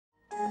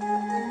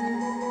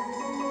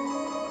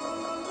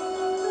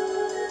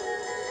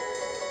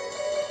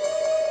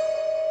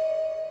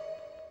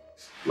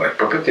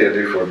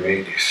Puppeteer for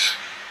me is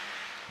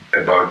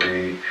about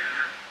the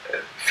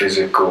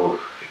physical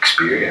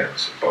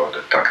experience, about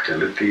the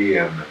tactility,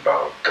 and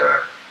about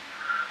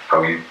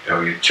how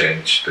you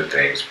change the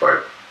things by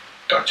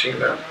touching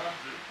them.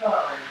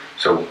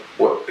 So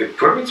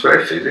for me it's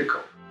very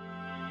physical.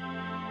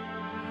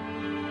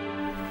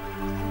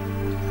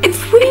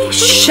 If we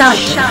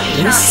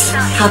shadows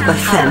have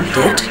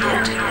offended,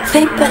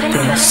 think but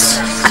this,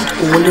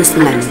 and all is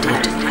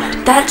mended,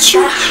 that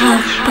you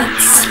have but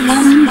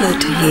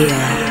slumbered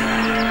here,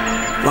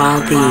 while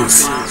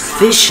these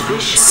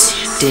visions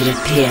did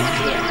appear.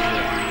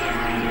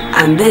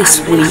 And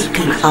this weak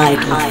and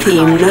idle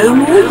theme no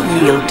more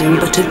yielding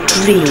but a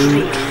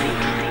dream,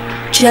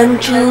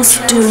 gentles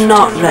do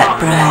not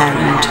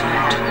reprehend.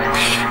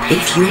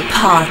 If you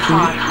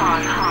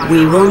pardon,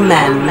 we will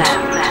mend.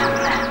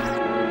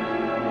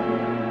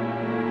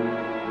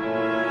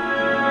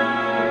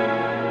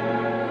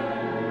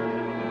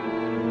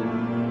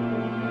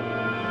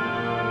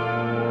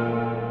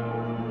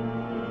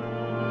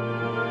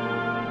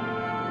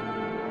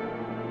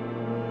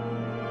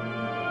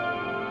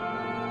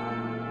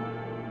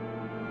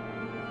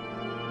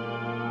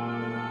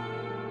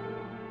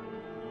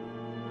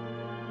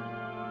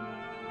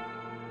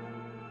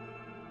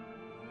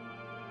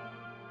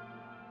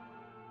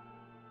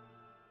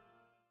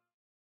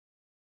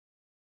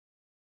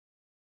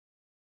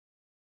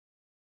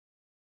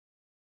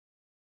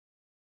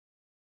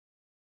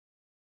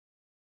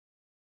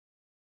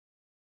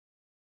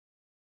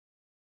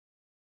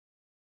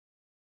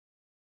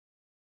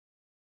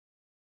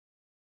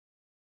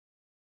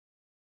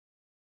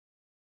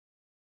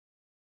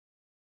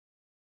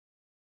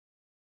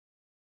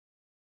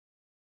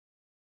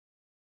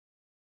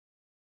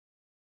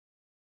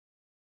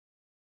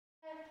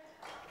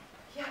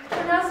 Jak to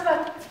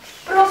nazvat?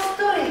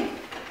 Prostory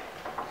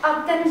a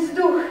ten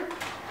vzduch.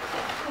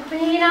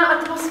 Úplně jiná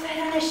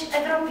atmosféra než v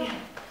Evropě.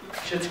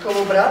 Všecko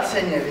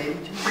obráceně,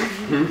 viď?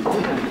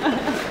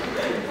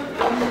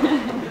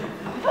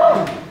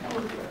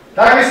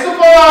 Tak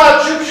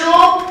vystupovat, šup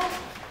šup!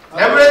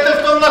 Nebudete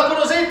v tom vlaku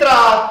do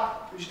zítra!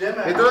 Už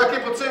jdeme. My to taky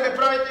potřebujeme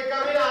vypravit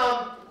někam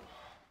jinam.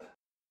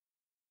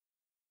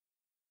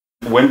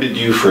 When did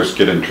you first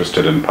get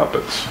interested in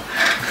puppets?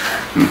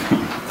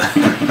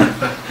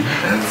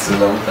 That's a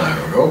long time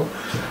ago,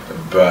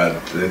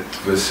 but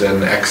it was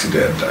an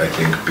accident, I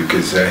think,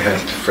 because I had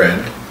a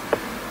friend.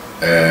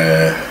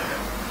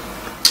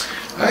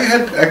 I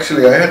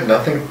had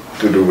nothing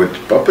to do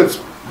with puppets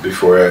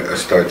before I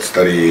started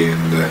studying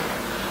the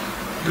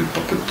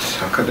puppet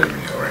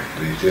academy or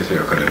the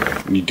theater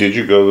academy. Did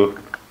you go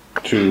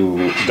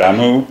to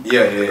Damu?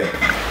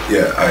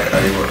 Yeah.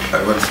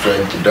 I went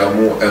straight to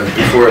Damu, and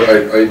before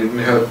I didn't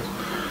have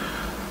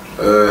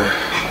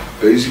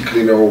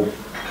basically no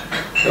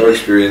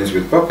experience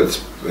with puppets.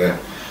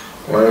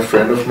 One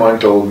friend of mine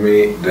told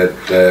me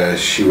that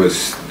she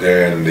was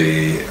there in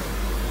the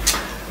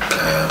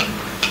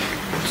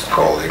what's it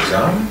called,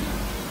 exam?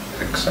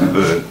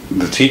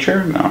 The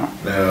teacher? No.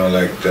 No,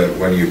 like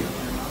when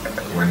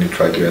you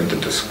try to enter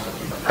the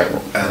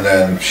school. And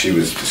then she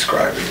was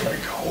describing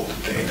like the whole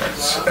thing.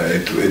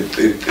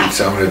 It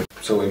sounded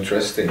so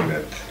interesting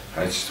that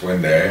I just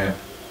went there and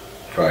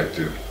tried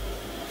to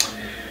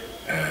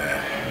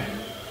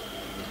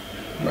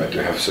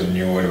have some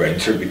new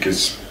adventure,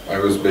 because I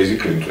was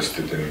basically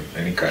interested in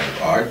any kind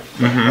of art.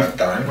 At that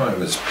time I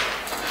was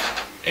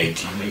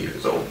 18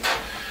 years old.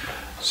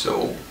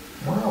 So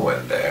I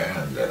went there,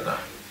 and then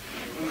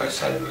I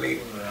suddenly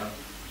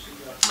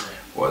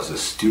was a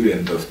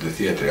student of the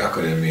theater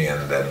academy,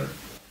 and then...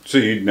 So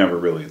you'd never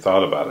really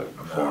thought about it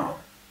before? No.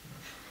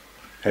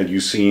 Had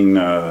you seen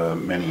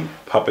many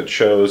puppet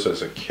shows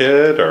as a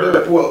kid,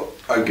 or...? Well,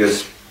 I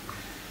guess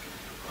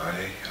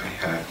I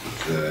had...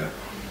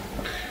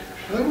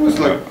 That was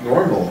like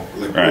normal.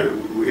 Like right.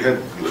 we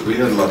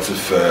had lots of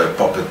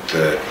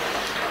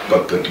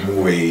puppet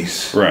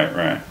movies.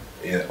 Right.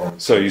 Yeah.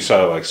 So you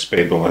saw like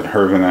Spabel and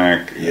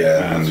Hervenek.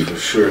 Yeah, and for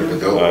sure.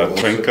 But also,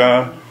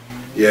 Trinka.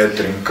 Yeah,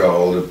 Trinka.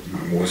 All the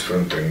movies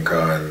from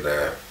Trinka, and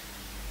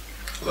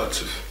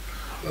lots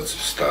of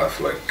stuff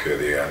like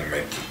the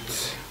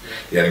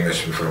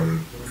animation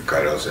from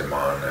Karel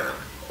Zeman and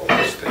all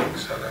those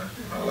things, and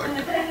I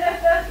liked it.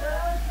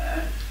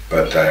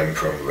 But I'm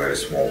from a very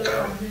small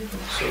town,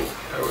 so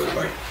I was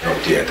like no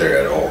theater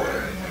at all or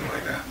anything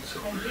like that. So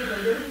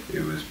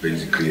it was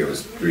basically I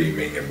was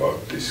dreaming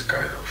about this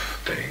kind of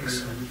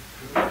things.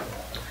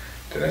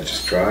 Then I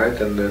just tried,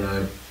 and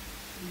then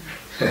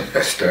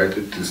I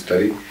started to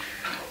study,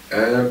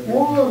 and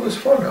well, it was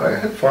fun. I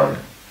had fun,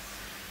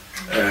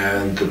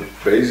 and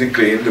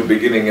basically in the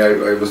beginning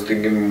I was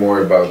thinking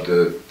more about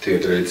the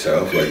theater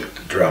itself, like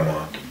the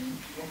drama,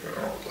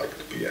 like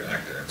to be an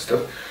actor and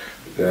stuff.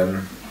 But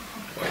then,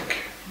 like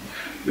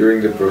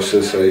during the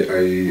process,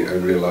 I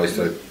realized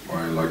that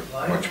I like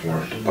much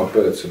more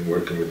puppets and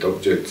working with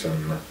objects.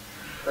 And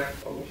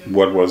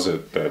what was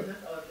it that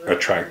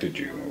attracted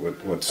you?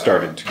 What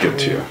started to get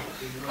to you?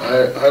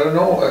 I don't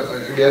know.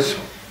 I guess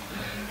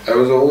I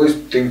was always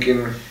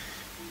thinking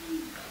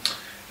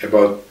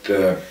about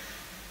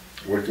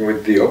working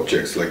with the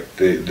objects, like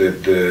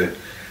the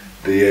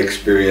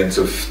experience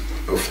of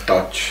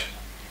touch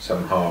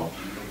somehow,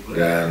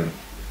 than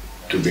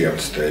to be on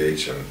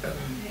stage and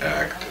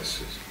act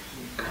as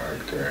a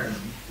character.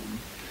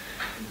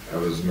 I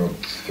was not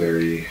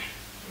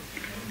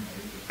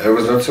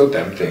so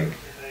tempting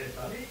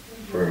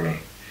for me.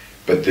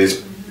 But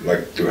this,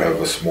 like, to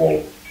have a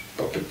small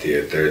puppet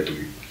theater,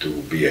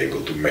 to be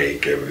able to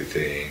make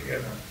everything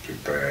and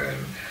prepare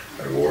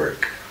and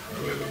work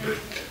a little bit.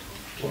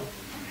 Well,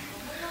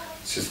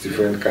 it's just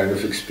different kind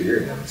of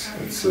experience.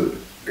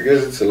 I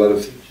guess it's a lot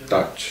of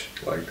touch,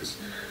 like this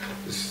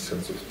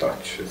sense of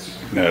touch. It's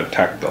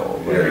tactile,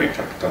 very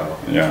tactile.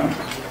 Yeah.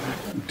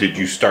 Did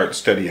you start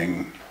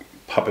studying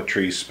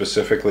puppetry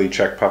specifically,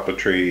 Czech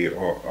puppetry,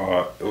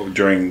 or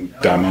during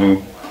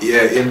demo?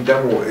 Yeah, in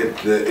demo,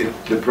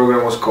 the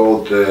program was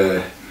called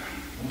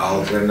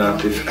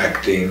Alternative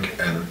Acting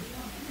and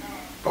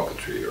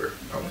Puppetry, or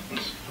puppet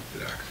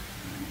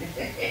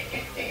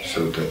acting.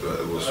 So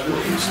that was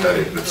what we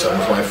studied. But some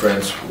of my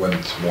friends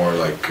went more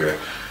like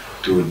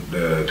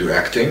to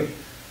acting,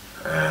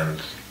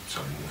 and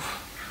some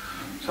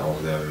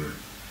of them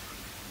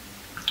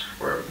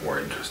were more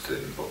interested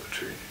in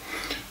puppetry.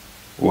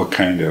 What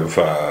kind of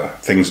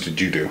things did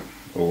you do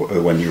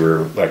when you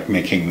were like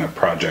making a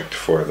project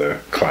for the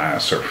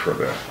class or for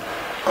the?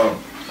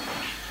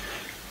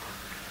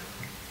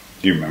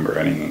 Do you remember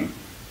any?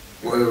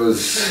 Well, it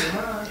was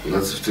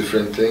lots of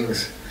different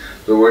things.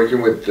 So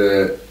working with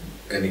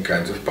any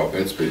kinds of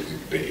puppets, but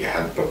they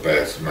had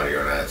puppets,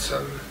 marionettes,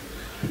 and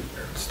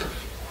stuff.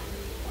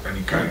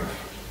 Any kind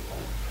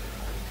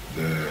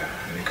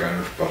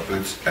of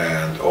puppets,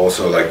 and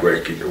also like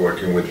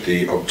working with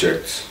the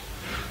objects.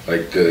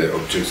 Like the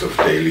objects of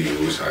daily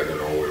use, I don't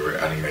know, we were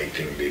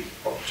animating the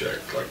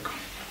object, like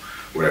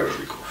whatever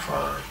we could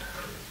find,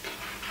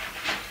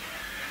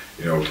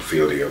 and, to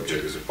feel the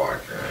object as a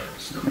partner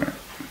and stuff.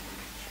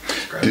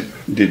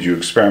 Did you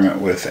experiment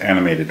with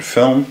animated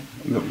film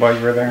while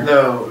you were there?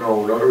 No,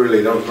 not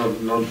really, not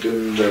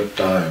in that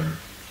time.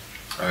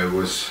 I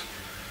was,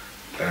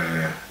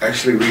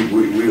 actually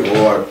we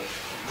all are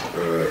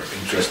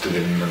interested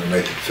in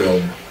animated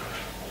film,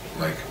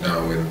 like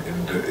now in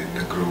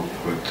the group,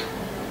 but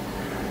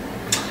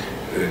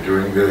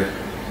during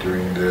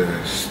the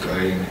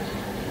studying,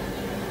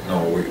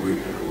 no, we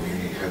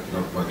had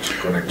not much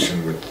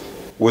connection with.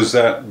 Was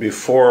that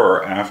before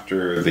or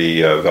after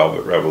the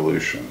Velvet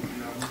Revolution?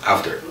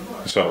 After.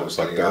 So it was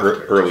like the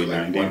after. early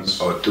Like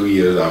 90s? 1 or 2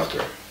 years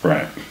after.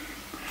 Right.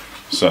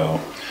 So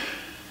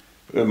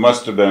it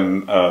must have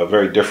been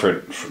very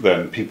different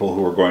than people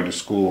who were going to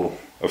school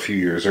a few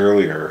years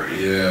earlier.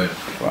 Yeah,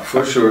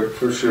 for sure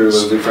it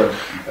was different,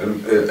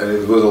 and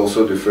it was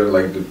also different,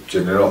 like the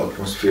general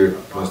atmosphere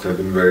must have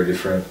been very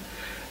different,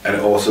 and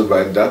also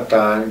by that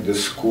time the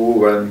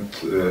school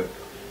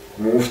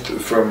moved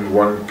from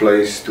one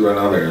place to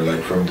another,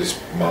 like from this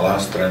Malá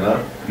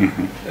Strana,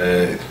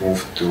 it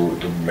moved to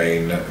the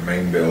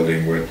main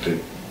building where the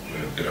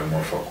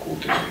drama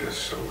faculty is,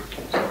 so it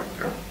was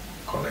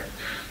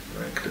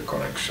like the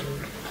connection,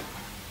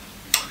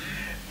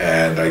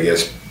 and I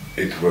guess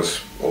it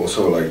was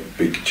also like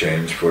big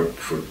change for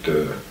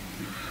the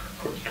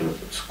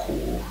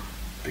school,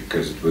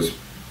 because it was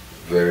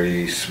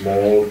very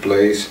small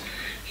place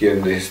here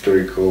in the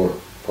historical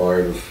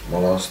part of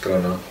Malá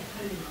Strana,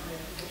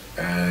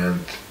 and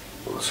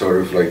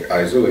sort of like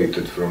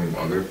isolated from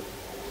other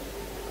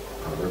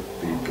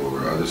people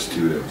or other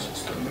students and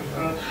stuff.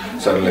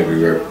 And suddenly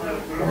we were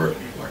more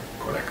like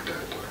connected,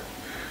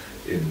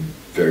 in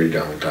very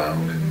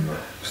downtown in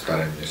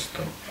Staré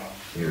Město,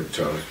 near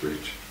Charles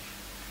Bridge.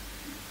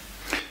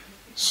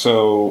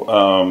 So,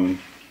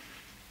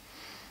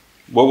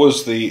 what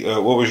was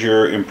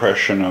your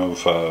impression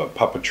of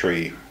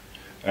puppetry,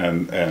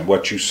 and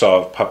what you saw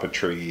of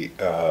puppetry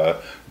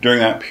during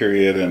that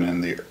period and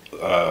in the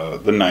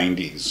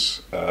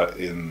 90s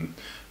in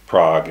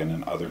Prague and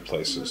in other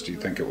places? Do you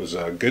think it was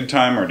a good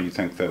time, or do you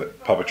think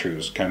that puppetry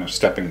was kind of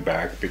stepping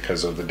back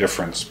because of the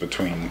difference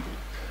between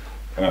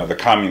the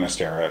communist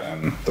era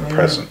and the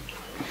present?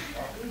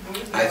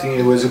 I think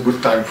it was a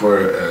good time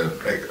for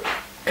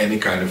any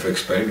kind of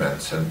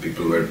experiments, and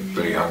people were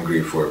very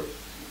hungry for,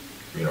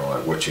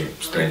 like watching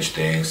strange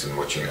things and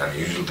watching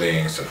unusual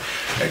things and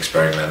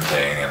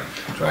experimenting and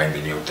trying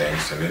the new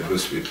things, and it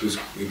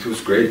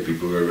was great.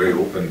 People were very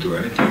open to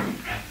anything,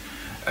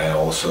 and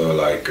also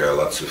like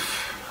lots of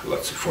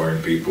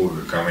foreign people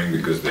were coming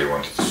because they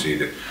wanted to see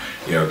the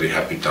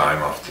happy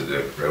time after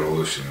the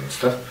revolution and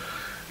stuff.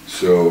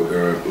 So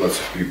there were lots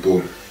of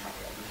people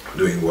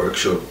doing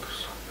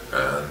workshops,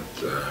 and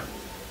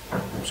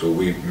so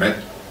we met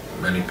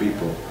many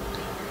people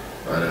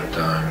at that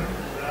time,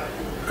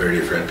 very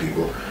different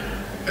people,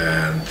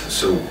 and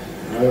so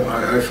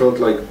I felt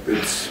like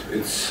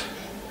it's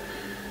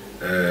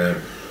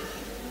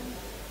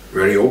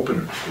very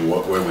open to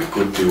what we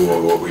could do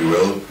or what we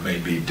will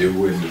maybe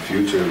do in the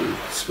future.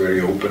 It's very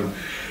open,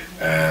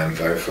 and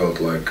I felt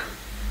like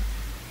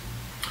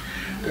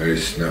there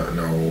is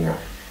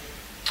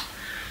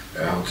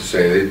how to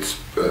say it, it's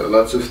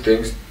lots of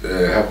things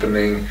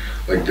happening.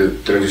 Like the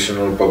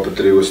traditional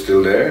puppetry was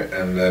still there,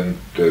 and then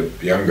the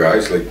young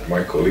guys, like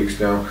my colleagues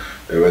now,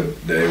 they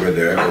were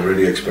there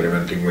already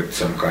experimenting with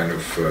some kind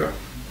of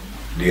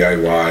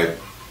DIY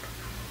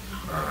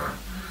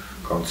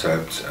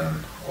concepts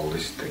and all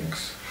these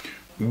things.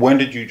 When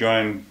did you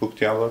join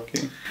Buchty?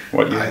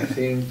 What year? I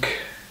think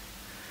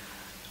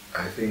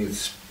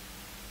it's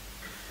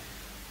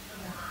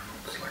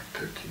like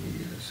 13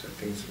 years. I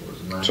think it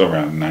was 90, So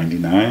around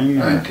 99?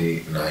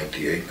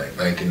 98,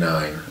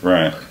 99.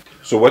 Right.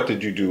 So what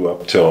did you do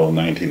up till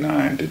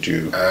 99? Did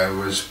you? I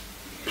was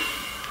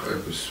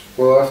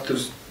well, after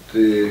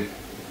the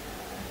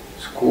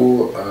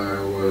school I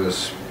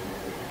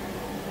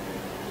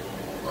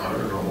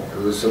don't know,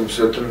 there was some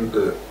certain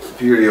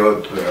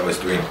period where I was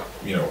doing,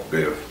 you know, a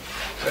bit of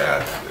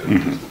that,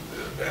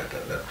 that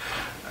and that.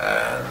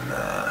 And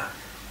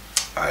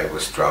I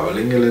was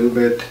traveling a little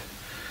bit,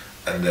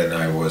 and then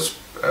I was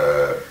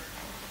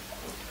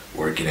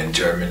working in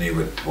Germany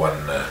with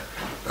one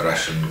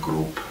Russian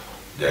group.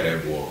 I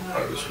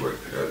was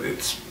working.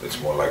 It's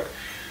more like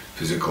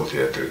physical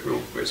theater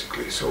group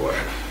basically. So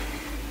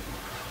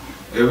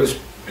it was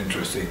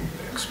interesting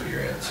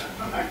experience.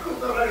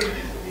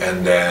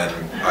 And then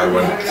I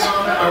went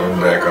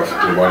back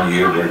after 1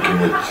 year working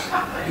with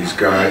these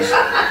guys,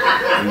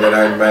 and then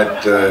I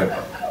met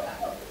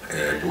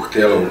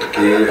Buchty,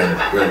 Loutky, and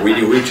well, we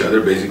knew each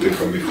other basically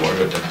from before,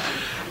 but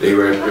they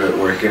were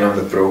working on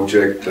the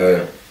project.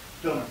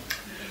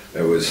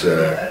 There was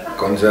a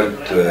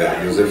concert,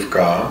 Joseph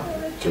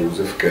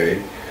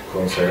K.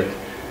 concert,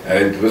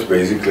 and it was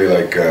basically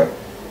like a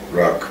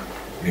rock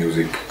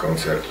music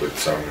concert with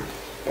some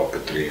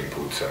puppetry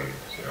inputs and,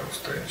 you know,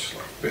 strange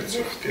like bits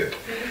of theater.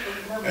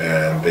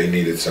 And they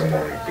needed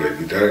someone to play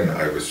guitar, and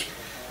I was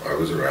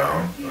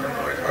around, and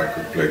I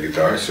could play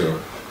guitar, so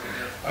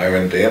I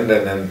went in,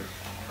 and then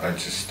I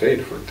just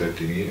stayed for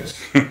 13 years.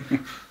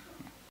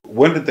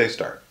 When did they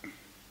start?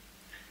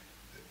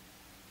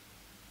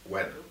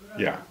 When?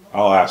 Yeah,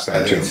 I'll ask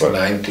that too. It's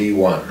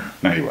 91.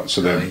 91.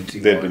 So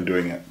they'd been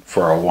doing it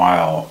for a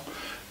while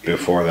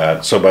before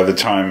that. So by the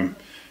time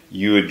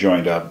you had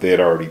joined up, they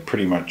had already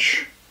pretty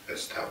much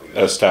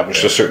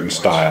established a certain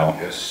style.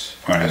 Yes.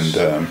 And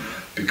yes.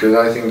 Because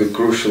I think the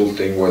crucial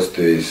thing was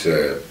this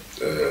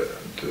the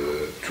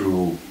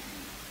true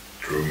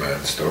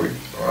man story.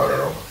 I don't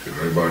know if you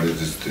know about it.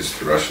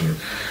 This Russian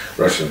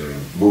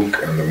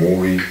book and the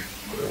movie,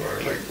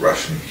 like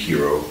Russian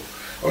hero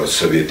or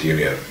Soviet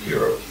Union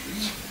hero.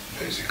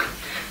 Basically,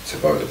 it's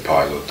about the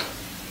pilot,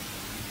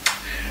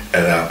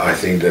 and I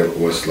think that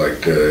was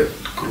like the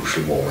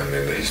crucial moment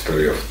in the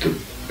history of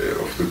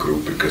the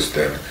group, because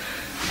then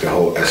the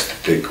whole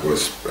aesthetics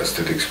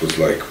was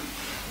like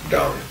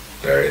down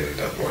there in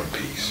that one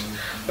piece.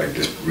 Like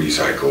this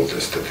recycled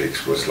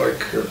aesthetics was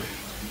like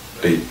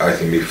I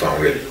think they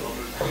found it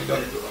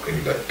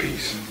in that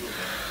piece.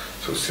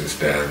 So since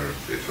then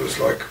it was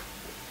like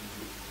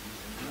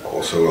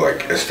also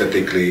like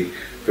aesthetically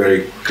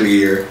very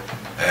clear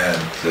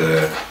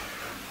and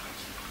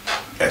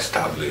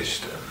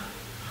established.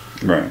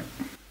 Right.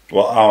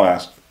 Well, I'll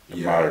ask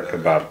Mark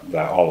about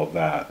that, all of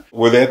that.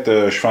 Were they at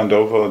the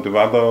Shvandovo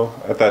Divadlo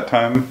at that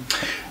time?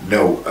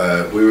 No,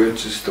 we were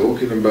just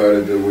talking about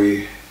it. That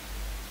we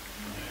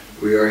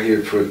are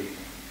here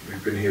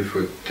we've been here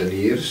for 10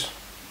 years,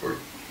 or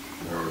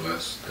more or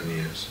less 10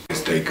 years.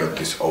 They got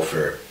this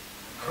offer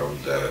from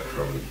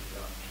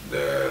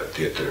the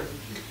theater,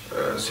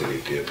 city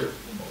theater.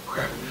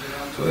 Okay.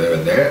 So they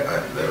were there,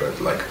 they were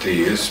like 3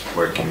 years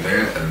working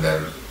there, and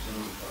then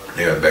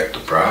they went back to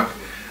Prague,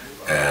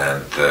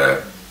 and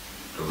there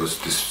was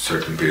this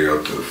certain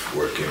period of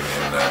working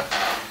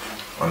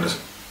on this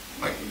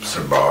like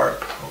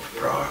suburb of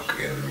Prague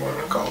in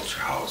one culture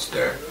house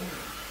there,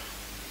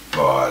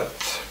 but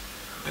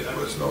it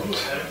was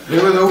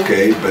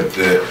okay, but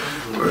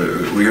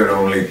we had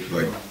only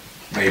like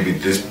maybe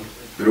this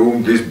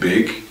room this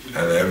big,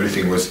 and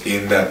everything was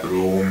in that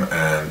room,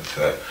 and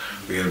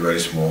we had a very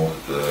small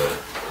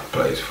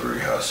place for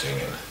rehearsing,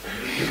 and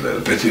it was a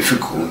little bit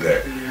difficult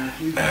there.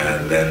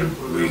 And then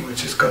we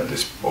just got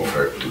this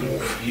offer to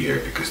move here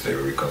because they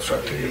were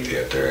reconstructing the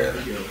theater,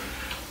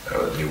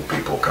 and new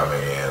people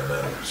coming in,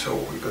 and so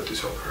we got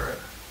this offer. And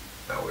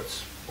now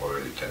it's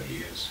already 10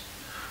 years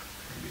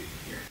being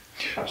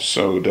here.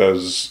 So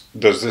does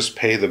this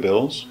pay the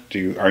bills?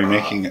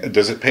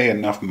 Does it pay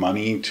enough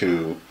money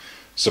to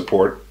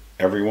support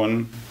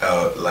everyone?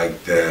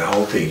 Like the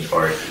whole thing,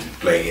 or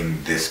playing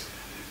in this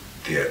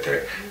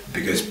theater,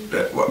 because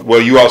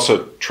well, you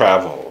also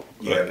travel.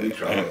 Yeah, we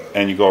travel,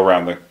 and you go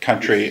around the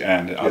country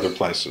and other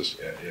places.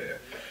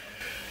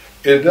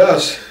 Yeah. It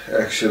does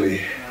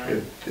actually.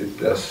 It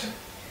does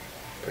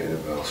pay the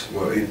bills.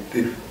 Well, we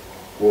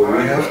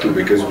have to,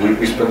 because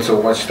we spend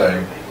so much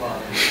time.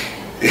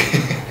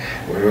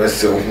 We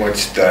invest so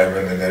much time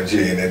and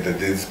energy in it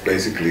that it's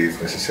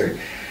necessary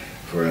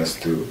for us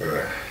to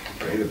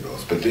pay the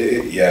bills. But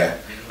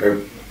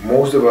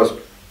most of us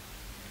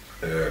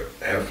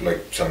have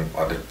like some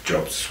other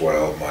jobs as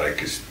well.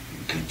 Marek is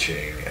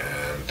teaching,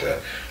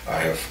 and I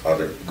have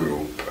other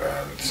group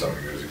and some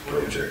music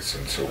projects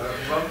and so.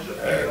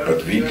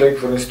 But Vitek,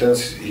 for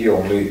instance,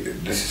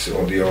 this is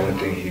the only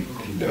thing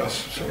he does,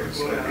 so it's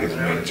like his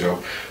main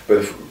job.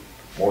 But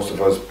most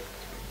of us,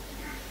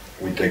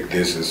 we take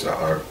this as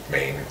our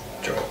main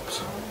job.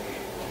 So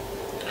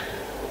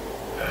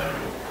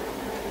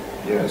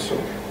yeah, so.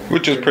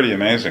 Which is pretty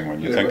amazing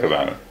when you think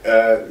about it.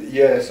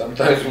 Yeah,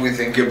 sometimes we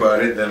think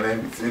about it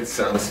and it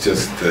sounds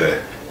just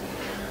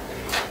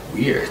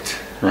weird.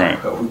 Right.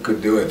 We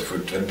could do it for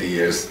 20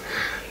 years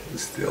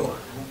still.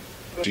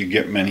 Do you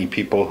get many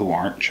people who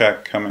aren't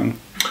Czech coming?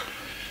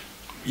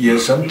 Yeah,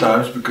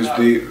 sometimes because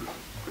they're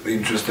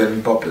interested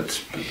in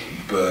puppets,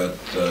 but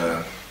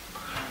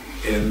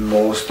in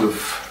most of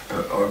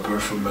our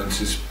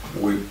performances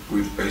we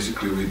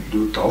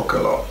do talk a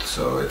lot,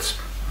 so it's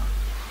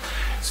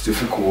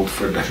difficult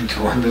for them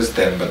to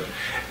understand. But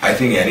I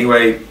think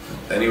anyway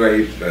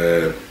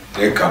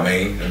they're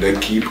coming and they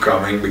keep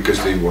coming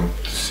because they want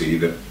to see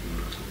the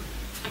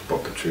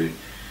puppetry.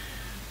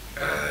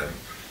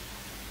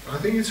 I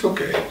think it's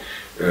okay.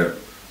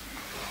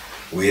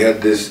 We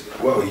had this.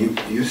 Well,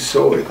 you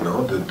saw it,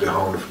 no? The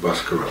Hound of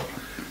Baskerville.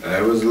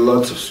 There was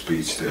lots of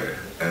speech there,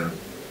 and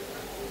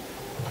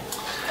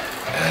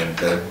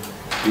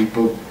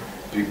people.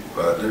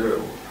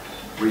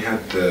 We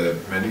had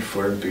many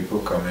foreign people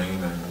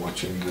coming and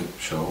watching the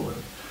show,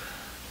 and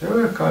they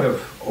were kind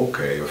of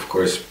okay. Of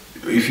course,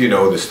 if you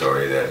know the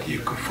story, then you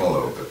could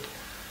follow.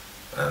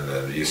 And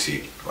then you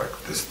see like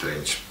the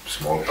strange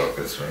small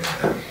puppets,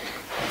 right? And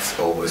it's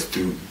almost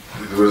two.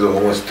 It was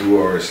almost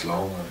 2 hours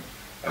long.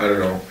 I don't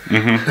know.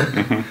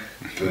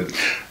 But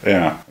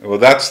yeah, well,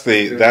 that's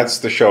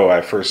the show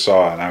I first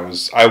saw, and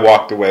I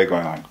walked away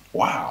going like,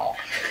 wow,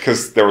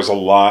 because there was a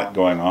lot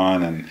going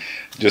on and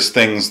just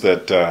things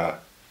that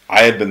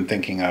I had been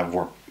thinking of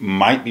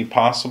might be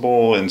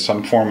possible in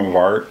some form of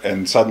art,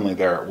 and suddenly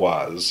there it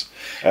was.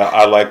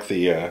 I like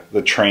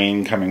the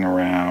train coming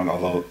around,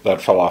 although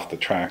that fell off the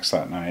tracks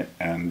that night,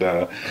 and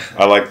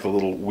I like the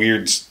little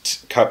weird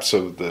cups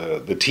of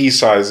the tea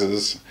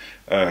sizes,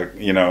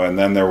 you know, and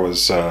then there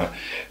was,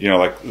 you know,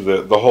 like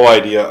the whole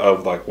idea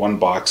of like one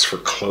box for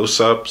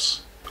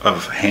close-ups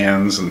of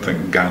hands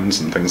and guns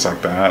and things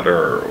like that,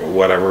 or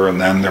whatever. And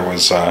then there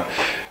was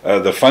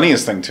the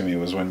funniest thing to me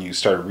was when you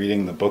started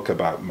reading the book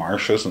about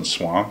marshes and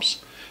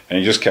swamps, and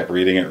you just kept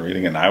reading it,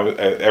 and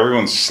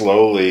everyone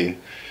slowly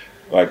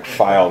like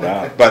filed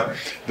out. But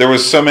there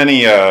was so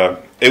many.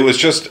 It was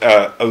just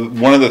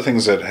one of the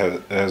things that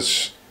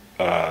has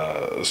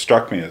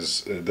struck me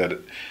is that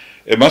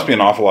it must be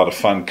an awful lot of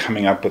fun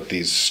coming up with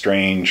these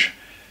strange.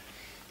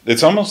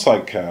 It's almost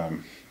like.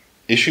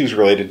 Issues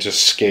related to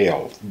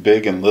scale,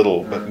 big and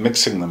little, but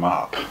mixing them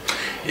up.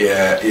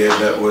 Yeah,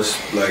 that was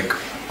like,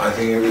 I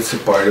think it's a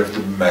part of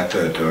the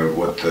method, or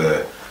what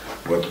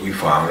we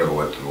found, or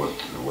what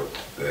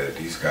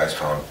these guys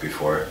found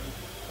before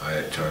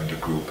I joined the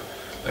group.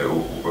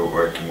 We're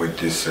working with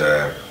this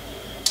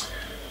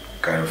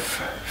kind of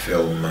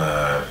film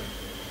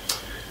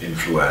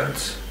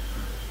influence,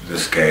 the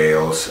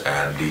scales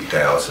and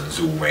details and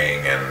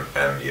zooming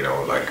and you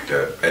know, like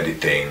the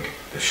editing,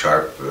 the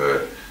sharp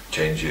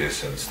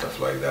changes and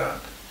stuff like that.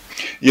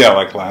 Yeah,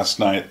 like last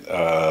night,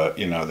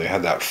 you know, they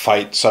had that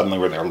fight suddenly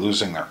where they're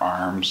losing their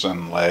arms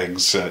and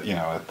legs, you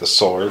know, at the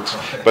swords.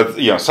 But,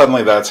 you know,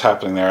 suddenly that's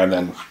happening there, and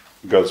then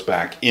goes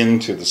back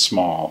into the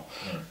small.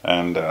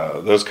 And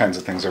those kinds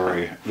of things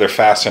they're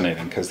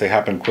fascinating because they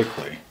happen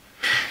quickly.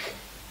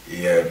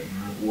 Yeah,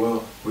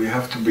 well, we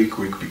have to be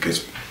quick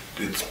because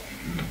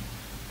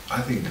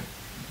I think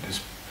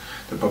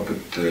the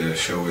puppet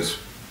show is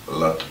a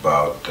lot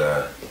about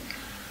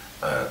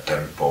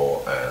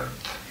tempo and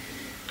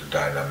the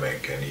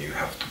dynamic, and you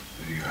have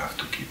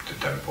to keep the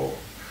tempo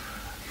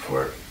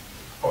for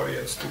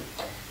audience to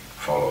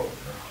follow.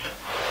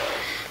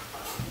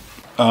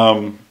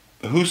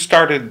 Who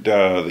started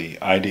the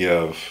idea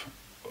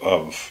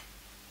of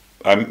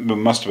it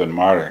must have been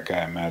Marek,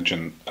 I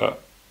imagine,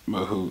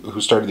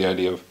 who started the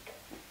idea of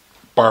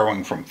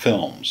borrowing from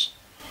films?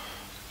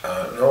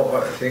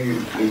 No, I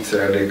think it's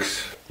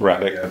Radek's.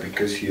 Radek. Yeah,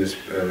 because he is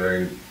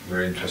very,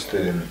 very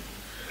interested in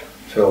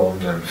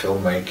films and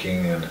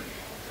filmmaking,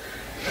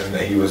 and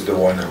he was the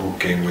one who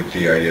came with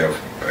the idea of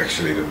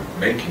actually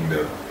making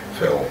the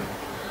film.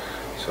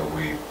 So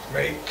we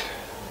made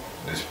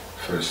this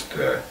first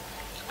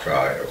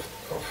try of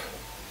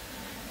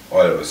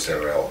well, it was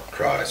several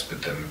tries,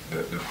 but then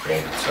the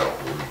film itself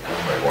we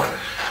made one,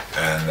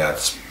 and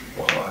that's,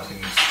 well, I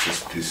think it's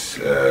just this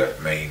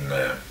main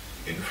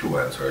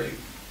influence where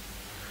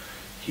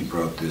he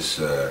brought this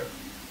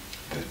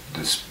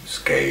this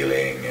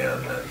scaling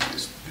and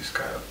this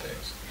kind of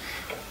things.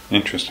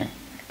 Interesting.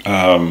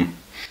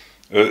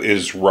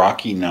 Is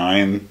Rocky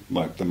 9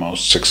 like the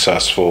most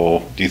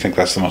successful? Do you think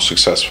that's the most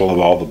successful of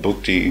all the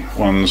Buchty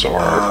ones,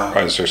 or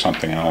is there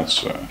something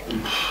else?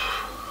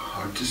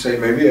 Hard to say.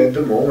 Maybe at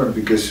the moment,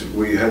 because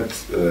we had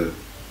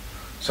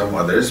some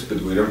others,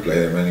 but we don't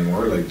play them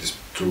anymore. Like this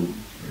True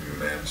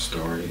Man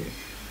Story,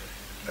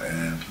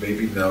 and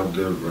maybe now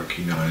the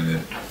Rocky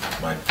 9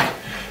 might be.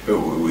 But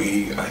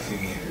I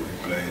think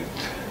we've been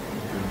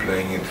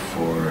playing it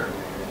for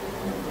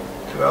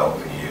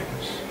 12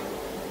 years,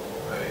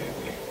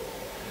 maybe.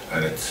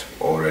 And it's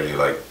already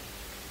like,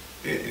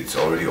 it's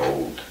already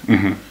old.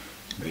 Mm-hmm.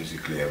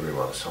 Basically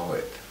everyone saw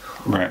it.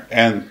 Right,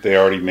 and they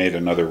already made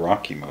another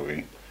Rocky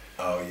movie.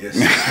 Oh yes,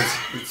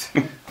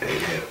 they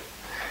did.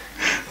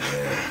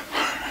 Yeah.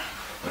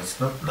 It's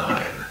not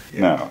 9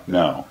 yet.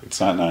 No, it's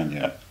not 9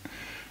 yet.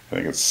 I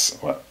think it's,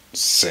 what,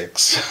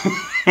 6?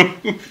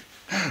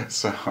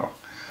 So,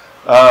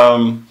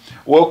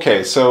 well,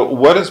 okay, so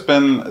what has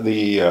been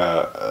the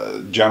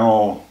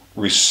general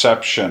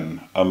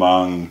reception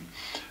among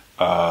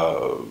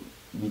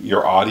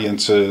your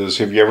audiences?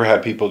 Have you ever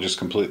had people just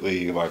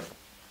completely, like,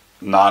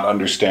 not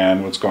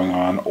understand what's going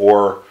on?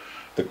 Or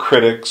the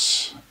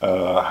critics,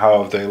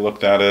 how have they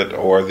looked at it?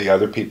 Or the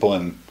other people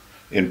in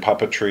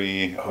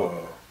puppetry?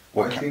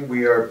 I think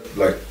we are,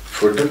 like,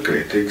 for the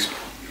critics,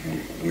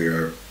 we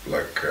are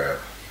like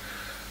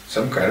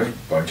some kind of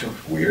bunch of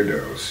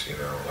weirdos, you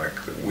know, like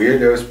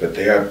weirdos, but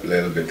they are a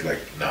little bit like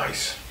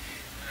nice.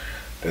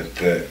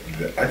 That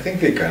I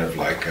think they kind of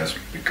like us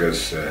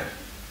because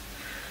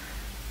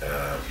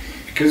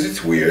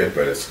it's weird,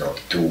 but it's not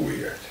too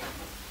weird.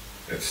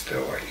 It's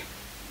still like,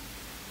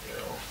 you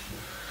know,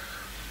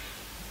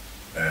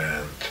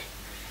 and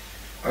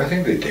I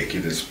think they take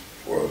it as,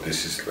 well,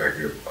 this is like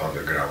the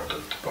underground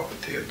of the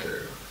Puppeteer,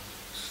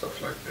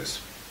 stuff like this.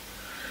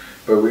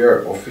 But we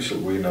are official,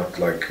 we're not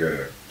like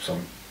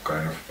some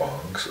kind of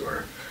punks,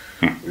 or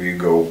we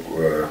go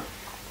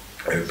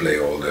and play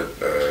all the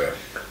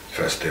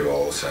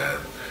festivals and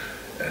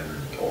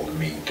all the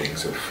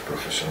meetings of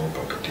professional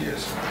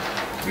puppeteers.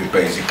 We're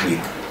basically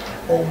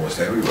almost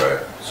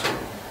everywhere, so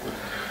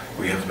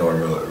we have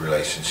normal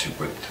relationship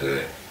with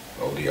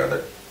all the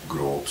other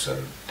groups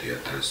and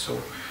theaters,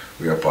 so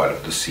we are part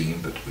of the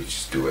scene, but we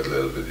just do it a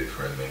little bit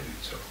different maybe.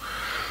 So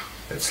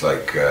it's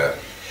like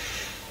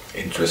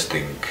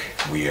interesting,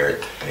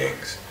 weird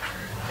things.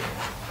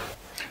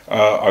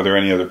 Are there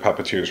any other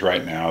puppeteers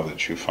right now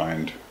that you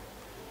find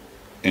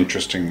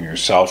interesting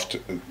yourself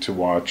to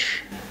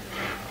watch?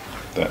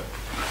 That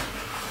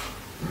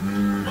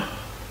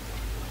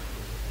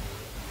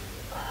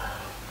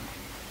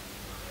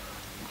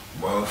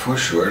well, for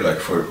sure, like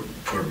for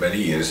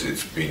many years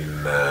it's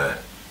been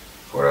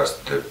for us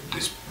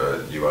this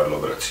Divadlo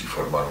Bratří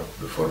Forman,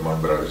 the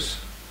Forman brothers.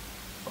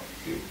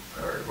 You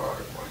heard about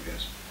them, I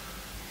guess.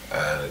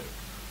 And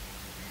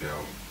you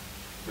know,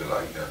 we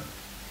like them.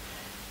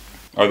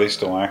 Are they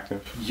still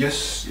active?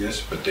 Yes,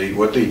 but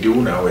what they do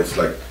now is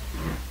like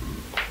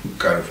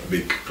kind of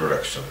big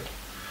production.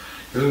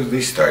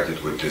 They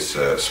started with this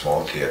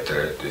small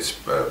theater, this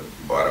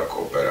Baroque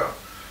opera,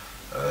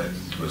 and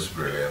it was a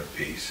brilliant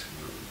piece,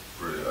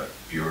 really like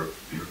pure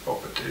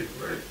puppetry,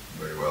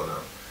 very well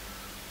done.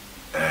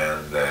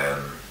 And then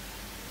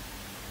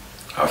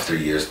after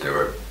years they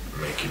were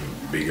making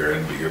bigger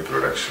and bigger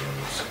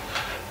productions,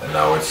 and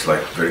now it's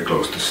like very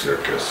close to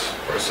circus,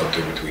 or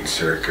something between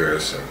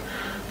circus and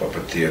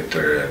puppet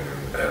theater and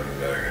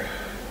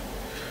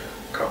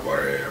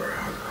cabaret, or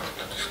how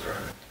to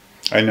describe it.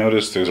 I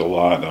noticed there's a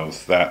lot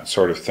of that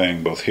sort of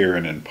thing both here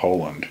and in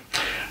Poland.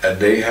 And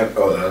they have,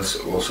 that's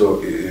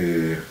also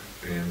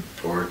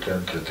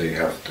important, that they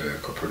have the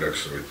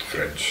co-production with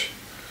French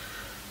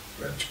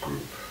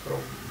group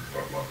from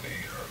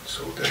Normandy, and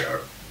so they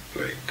are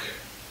playing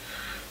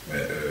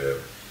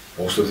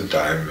most of the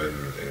time in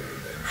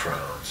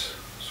France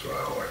as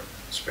well, and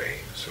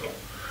Spain, so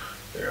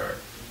they are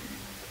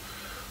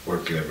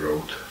working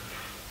abroad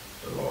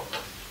a lot.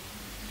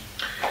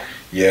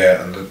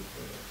 Yeah, and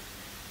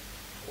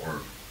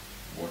or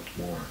what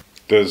more?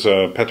 There's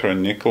Petra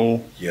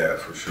Nickel. Yeah,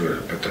 for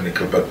sure, Petra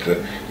Nickel, but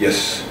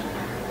yes.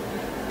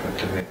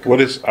 Petra Nickel. What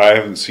is, I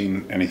haven't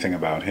seen anything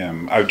about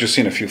him. I've just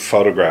seen a few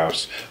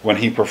photographs. When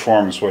he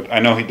performs, I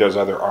know he does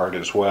other art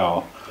as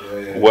well.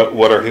 Yeah.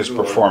 What are his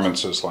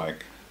performances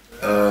like?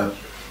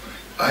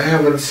 I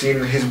haven't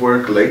seen his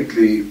work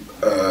lately,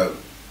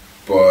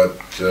 but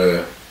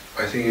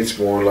I think it's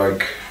more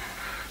like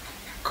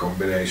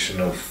combination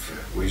of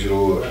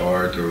visual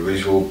art or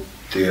visual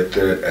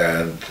theater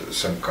and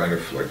some kind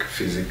of like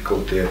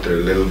physical theater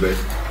a little bit,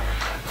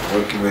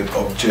 working with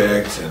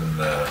objects and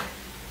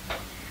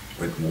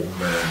with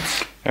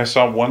movements. I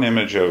saw one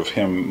image of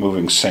him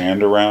moving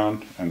sand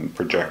around and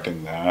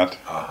projecting that,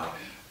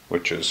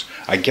 which is,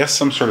 I guess,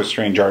 some sort of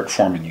strange art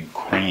form in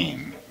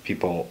Ukraine.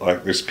 People,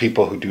 like, there's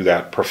people who do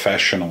that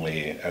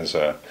professionally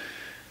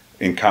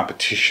in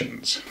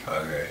competitions.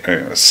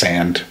 Okay.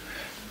 Sand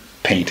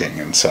painting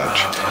and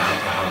such.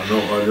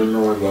 No, I don't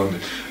know about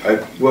it. I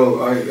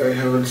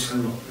haven't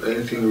seen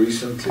anything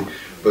recently,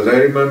 but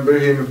I remember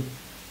him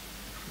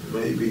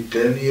maybe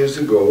 10 years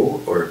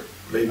ago, or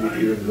maybe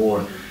even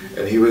more,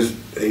 and he was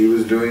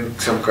doing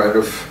some kind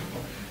of,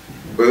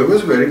 well, it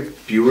was very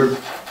pure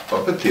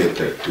puppet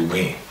theater to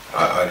me.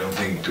 I don't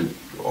think to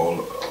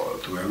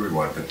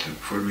everyone, but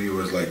for me it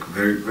was like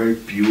very, very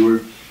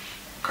pure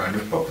kind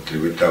of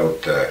puppetry,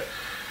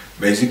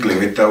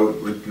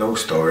 with no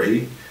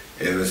story.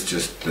 it was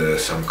just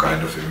some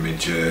kind of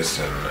images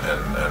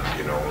and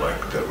you know,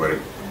 like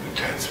it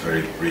has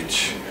very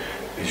rich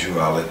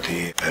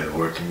visuality and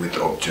working with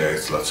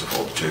objects, lots of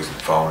objects,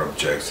 and found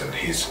objects and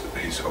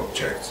his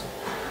objects.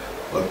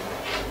 But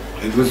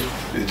it was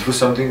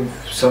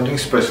something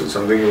special,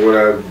 something what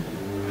I've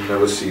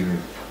never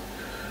seen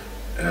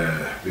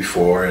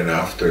before and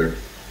after.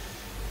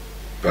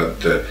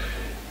 But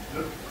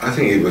I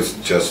think it was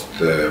just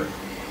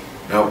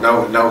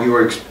now he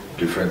works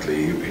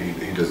differently.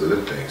 He does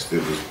other things.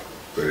 It was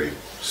very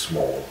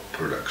small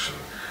production.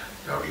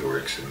 Now he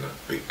works in a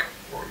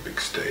big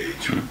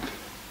stage with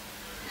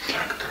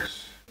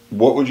actors.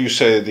 What would you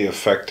say the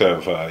effect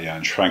of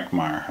Jan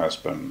Schwenkmeyer has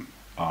been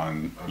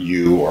on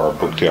you or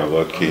Buchty or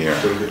Loutky?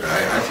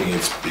 I think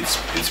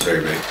it's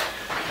very big.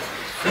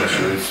 For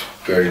sure, it's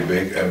very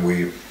big, and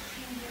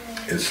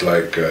it's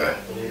like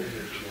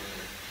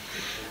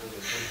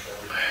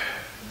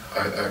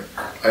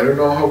I don't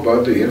know how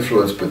about the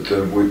influence, but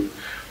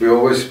we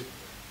always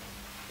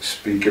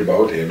speak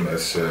about him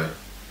as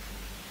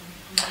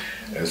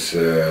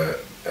the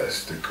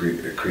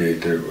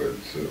creator.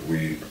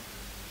 We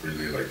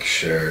really like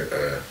share,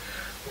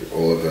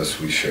 all of us,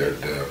 we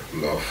shared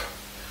love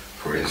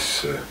for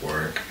his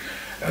work,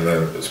 and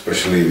then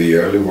especially the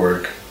early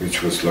work,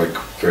 which was like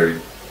very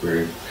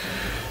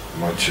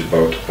much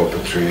about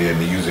puppetry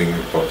and using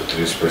puppetry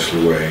in a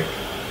special way,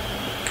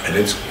 and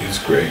it's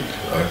great.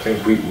 I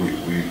think we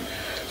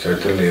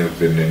certainly have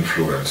been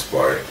influenced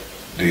by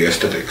the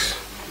aesthetics,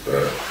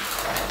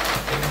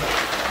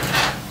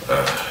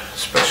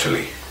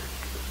 especially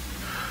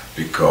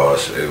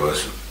because it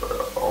was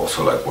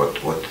also like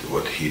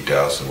what he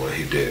does and what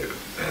he did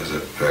has a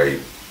very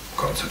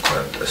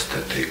consequent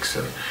aesthetics,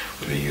 and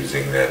we're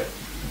using that.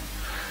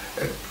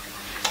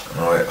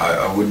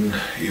 I wouldn't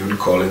even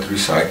call it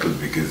recycled,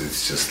 because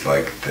it's just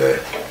like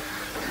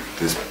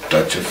this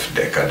touch of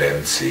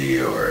decadency,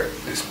 or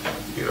this,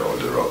 you know,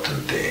 the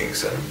rotten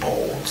things and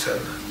bones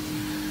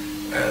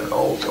and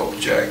old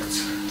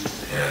objects.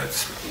 Yeah,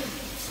 it's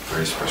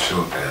very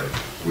special, and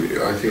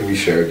I think we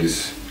share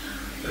this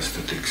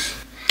aesthetics.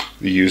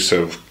 The use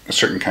of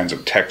certain kinds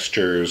of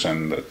textures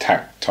and the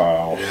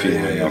tactile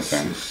feeling of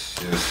things.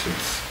 Yes,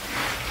 it's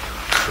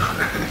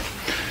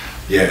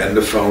yeah, and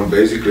the found,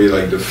 basically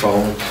like the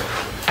found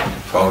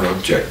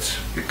objects,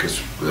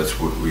 because that's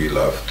what we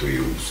love to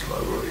use.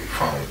 Like we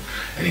found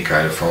any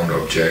kind of found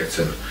objects,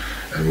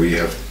 and we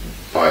have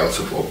piles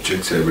of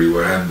objects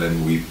everywhere, and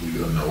then we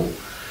don't know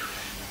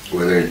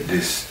whether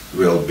this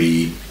will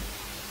be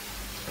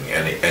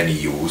any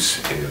use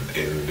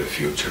in the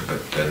future,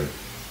 but then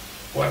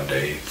one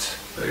day it's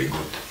very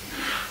good.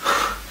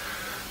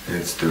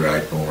 It's the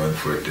right moment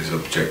for this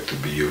object to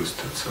be used,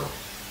 and so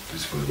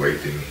this was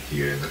waiting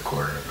here in the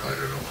corner, I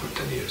don't know, for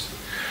 10 years.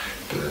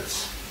 But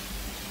that's,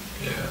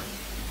 yeah,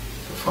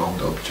 the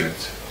found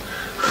object.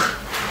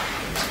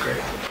 It's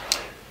great.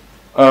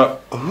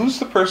 Who's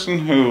the person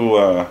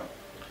who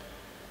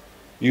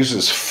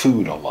uses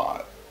food a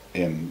lot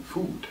in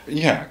food?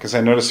 Yeah, because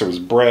I noticed there was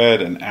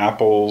bread and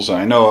apples. And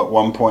I know at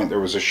one point there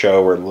was a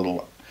show where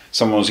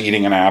someone was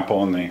eating an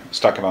apple and they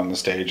stuck it on the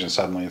stage, and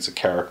suddenly it's a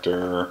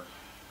character.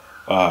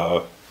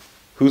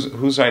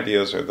 Whose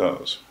ideas are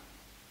those?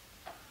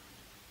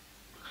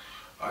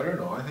 I don't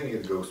know. I think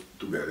it goes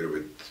together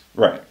with...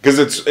 Right, because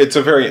it's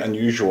a very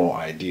unusual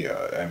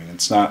idea. I mean,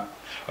 it's not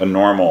a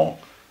normal,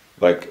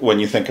 like when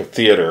you think of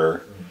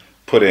theater,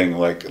 putting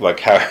like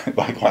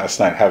last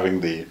night,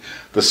 having the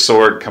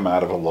sword come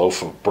out of a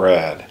loaf of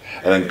bread,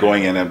 and then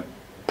going in and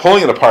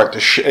pulling it apart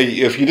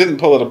if you didn't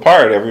pull it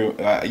apart,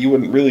 you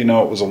wouldn't really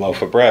know it was a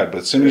loaf of bread. But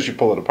as soon as you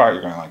pull it apart,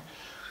 you're going like,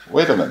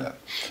 wait a minute,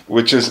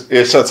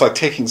 so it's like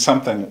taking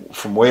something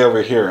from way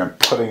over here and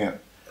putting it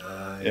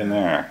in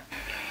there.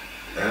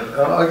 And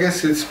I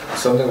guess it's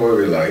something where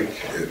we like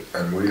it,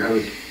 and we have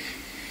it,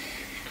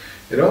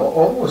 you know,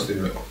 almost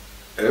in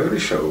every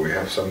show we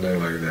have something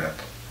like that.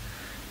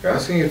 I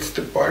think it's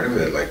the part of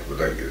it, like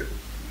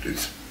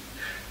it's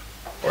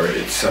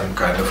some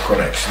kind of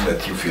connection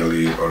that you feel,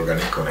 the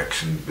organic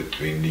connection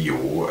between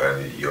you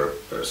and your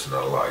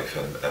personal life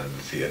and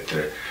the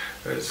theater.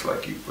 It's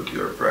like you put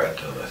your bread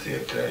on the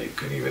theater, you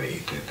can even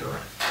eat it,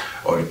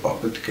 or the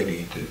puppet can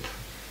eat it.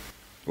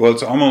 Well,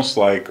 it's almost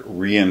like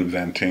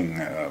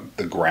reinventing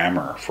the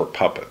grammar for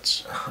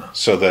puppets,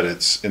 so that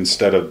it's,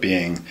 instead of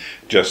being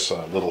just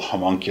little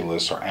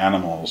homunculus or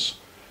animals,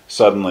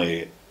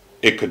 suddenly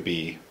it could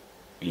be,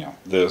 you know,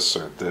 this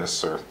or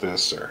this or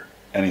this or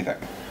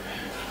anything.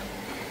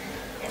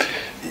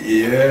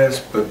 Yes,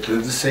 but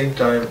at the same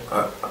time,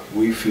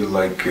 we feel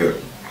like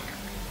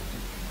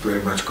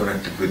very much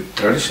connected with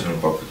traditional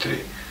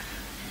puppetry,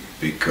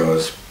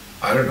 because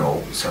I don't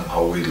know,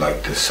 somehow we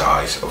like the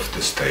size of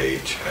the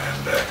stage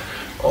and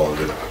all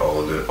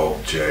the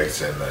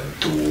objects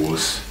and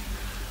tools,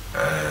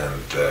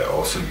 and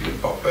also the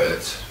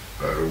puppets.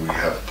 We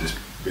have this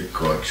big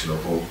collection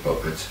of old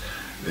puppets.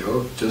 They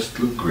all just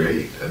look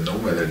great, and no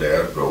matter they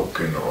are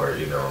broken or,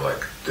 you know,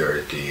 like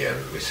dirty and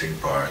missing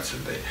parts,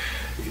 and they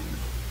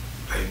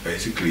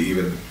basically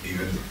even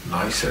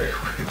nicer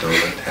with all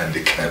the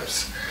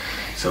handicaps.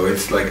 So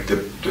it's like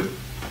the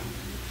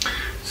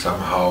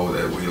somehow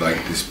that we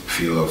like this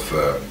feel of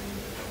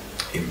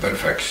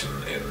imperfection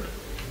in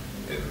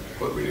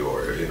what we do,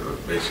 or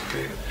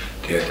basically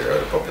theater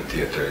or puppet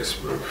theater is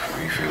where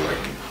we feel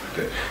like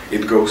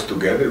it goes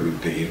together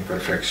with the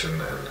imperfection,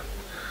 and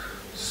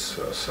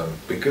so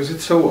because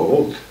it's so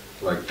old,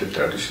 like the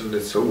tradition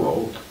is so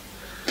old.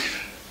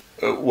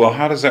 Well,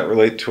 how does that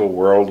relate to a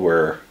world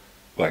where,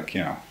 like,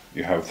 you know,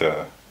 you have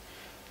the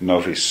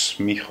Novi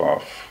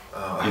Smichov,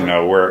 you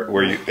know,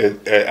 where you,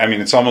 I mean,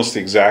 it's almost the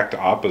exact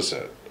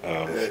opposite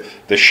of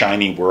the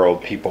shiny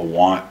world people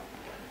want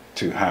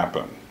to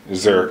happen.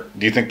 Do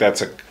you think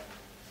that's a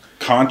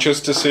conscious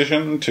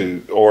decision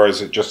to, or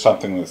is it just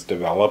something that's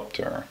developed,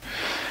 or?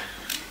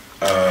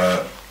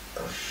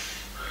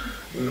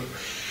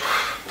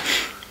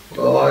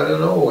 Well, I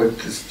don't know.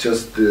 It's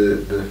just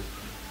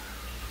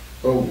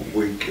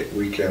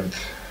we can't.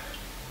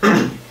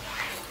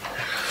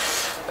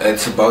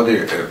 It's about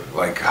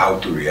like how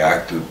to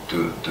react to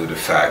the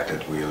fact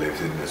that we live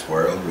in this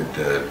world with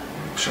the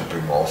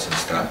shopping malls and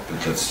stuff.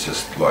 But that's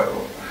just like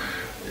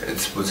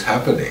it's what's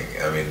happening.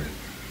 I mean,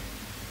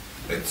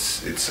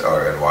 it's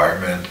our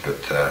environment.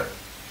 But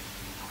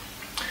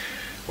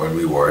when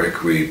we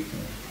work, we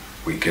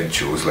can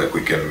choose. Like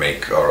we can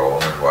make our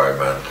own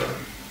environment, and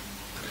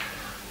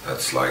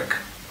that's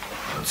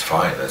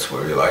fine. That's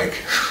what we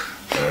like.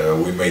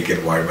 We make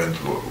environment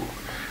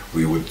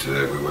we would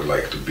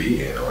like to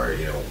be in, or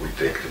you know, we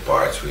take the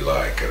parts we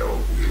like, and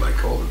we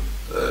like all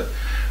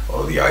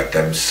the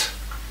items,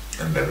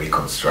 and then we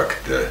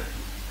construct the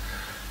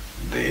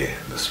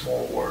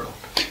small world.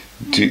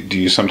 Do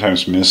you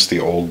sometimes miss the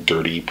old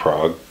dirty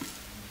Prague?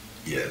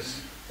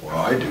 Yes, well,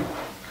 I do.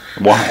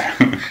 Why?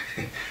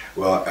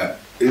 Well,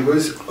 it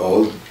was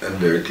old and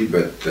dirty,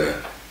 but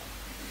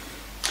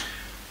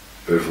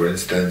for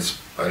instance,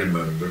 I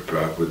remember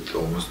Prague with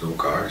almost no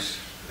cars.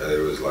 It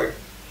was like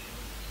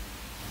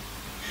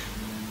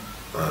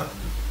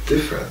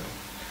different.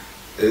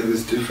 It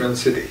was different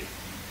city,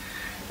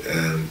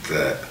 and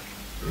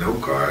no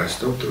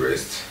cars, no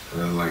tourists.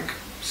 Like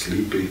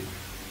sleepy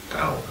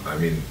town. I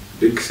mean,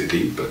 big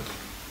city, but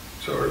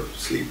sort of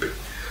sleepy.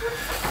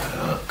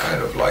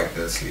 Kind of like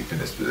that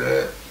sleepiness.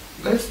 But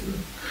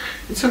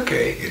it's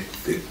okay.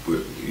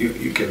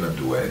 You cannot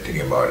do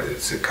anything about it.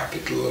 It's the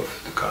capital of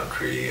the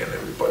country, and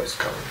everybody's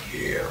coming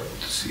here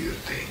to see the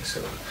things,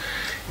 and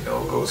you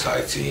know, go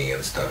sightseeing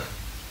and stuff.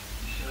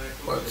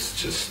 But it's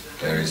just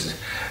there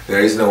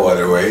is no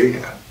other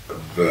way.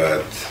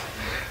 But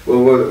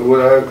well,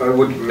 what I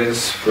would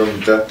miss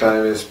from that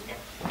time is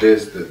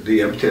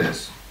the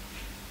emptiness.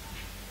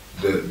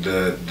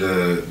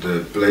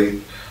 The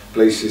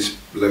places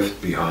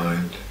left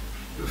behind,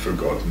 the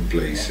forgotten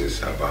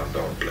places,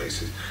 abandoned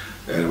places,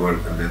 and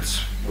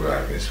that's what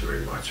I miss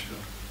very much.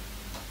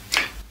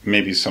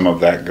 Maybe some of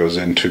that goes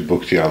into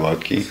Buchty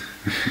Loutky.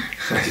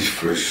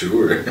 For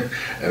sure,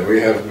 and we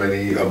have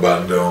many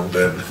abandoned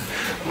and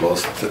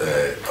lost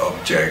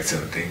objects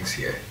and things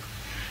here.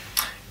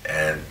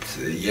 And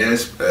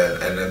yes,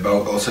 and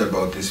also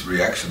about this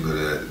reaction to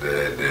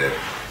the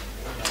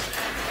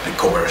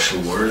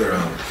commercial world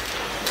around.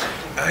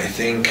 I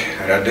think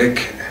Radek,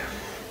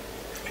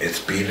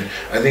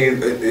 I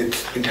think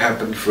it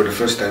happened for the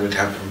first time. It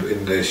happened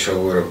in the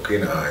show Loutky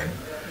Handa.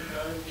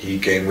 He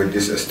came with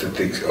this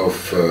aesthetics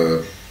of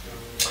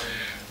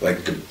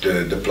like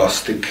the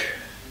plastic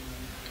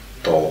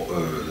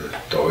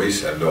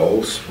toys and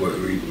dolls,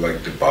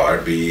 like the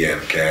Barbie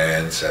and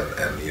cans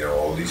and you know,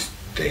 all these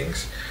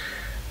things.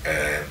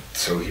 And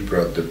so he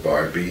brought the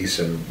Barbies,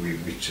 and we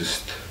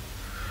just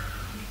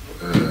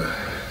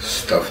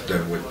stuffed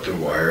them with the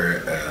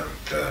wire, and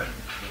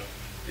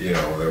you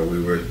know, that we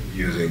were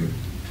using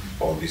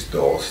all these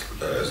dolls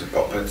as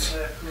puppets,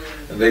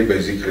 and they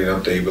basically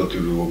not able to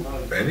do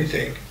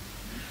anything,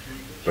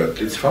 but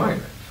it's fine.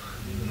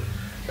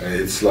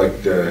 It's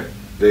like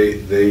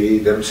they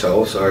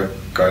themselves are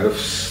kind of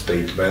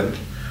statement,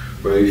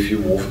 but if you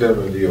move them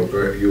and you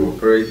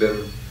operate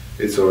them,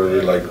 it's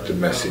already like the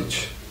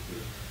message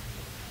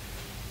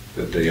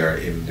that they are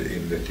in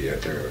the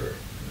theater.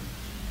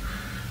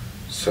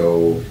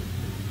 So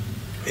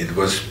it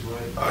was,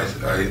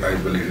 I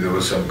believe there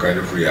was some kind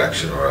of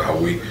reaction, or how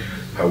we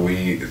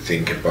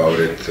think about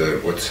it,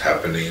 what's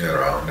happening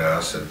around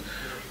us, and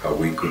how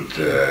we could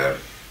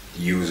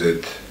use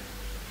it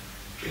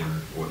in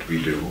what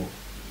we do.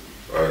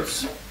 But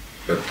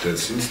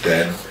since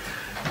then,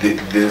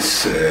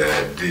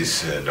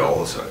 these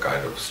dolls are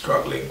kind of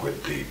struggling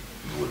with the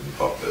wooden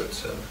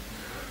puppets and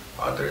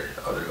other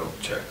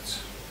objects.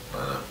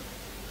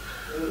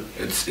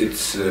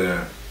 It's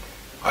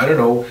I don't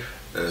know.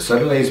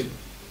 Suddenly it's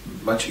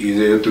much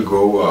easier to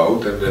go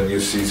out, and then you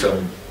see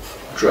some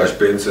trash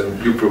bins,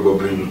 and you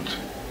probably would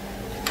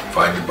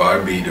find a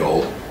Barbie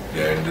doll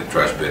there in the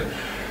trash bin,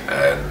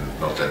 and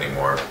not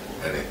anymore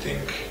anything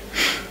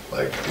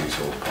like these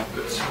old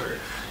puppets. Where,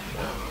 you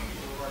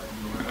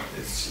know,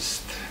 it's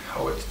just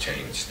how it's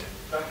changed.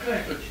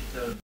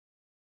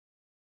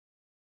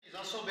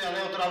 Za sobě a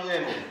neotravuje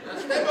mu.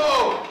 S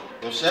tebou!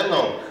 No se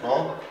mnou,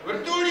 no.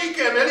 Vrtulníkem!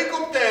 Vzduškem,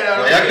 helikoptéra.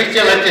 No jak bych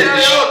chtěl letět,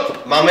 když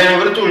máme jenom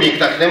vrtulník,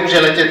 tak nemůže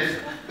letět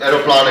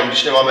aeroplánem,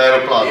 když nemáme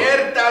aeroplán.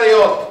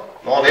 Vertaliot.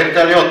 No,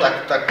 vertaliot,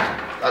 tak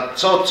a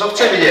co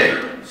chce vidět?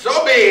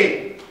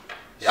 Soby.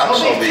 Jak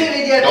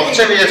soby? No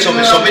chce vidět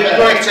soby, soby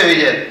nikdo nechce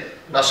vidět.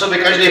 Na sobě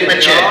každý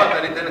peče.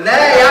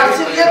 Ne, já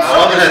chci vidět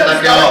soby. Dobře,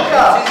 tak jo.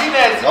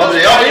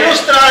 Dobře, jo, jinou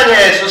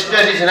stráně, co jsi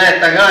říct hned.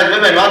 Tak hele,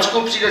 jdeme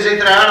 20, přijde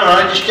zítra ráno na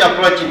letiště a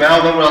poletíme, já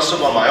ho vemu na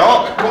sobama,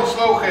 jo? Tak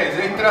poslouchej,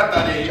 zítra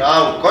tady.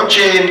 Čau,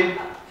 končím.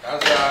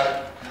 Nazdar.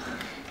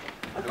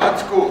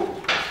 20.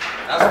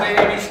 Na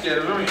stejném místě,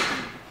 rozumíš?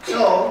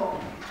 Co?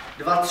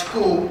 20.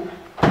 To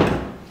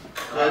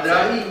je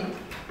drahý.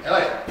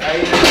 Hele,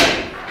 tady.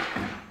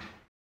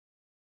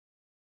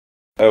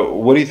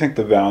 What do you think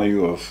the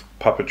value of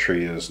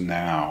puppetry is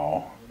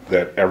now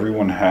that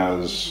everyone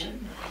has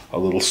a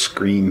little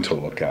screen to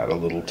look at, a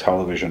little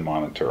television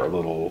monitor, a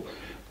little,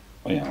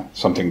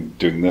 something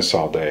doing this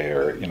all day,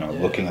 or,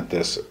 looking at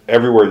this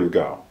everywhere you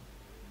go?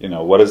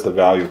 What is the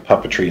value of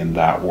puppetry in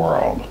that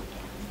world?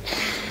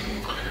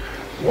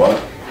 Well,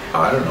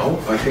 I don't know.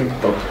 I think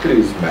puppetry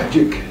is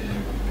magic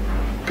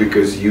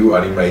because you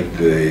animate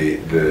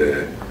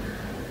the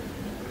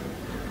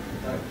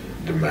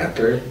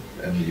matter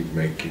and you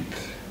make it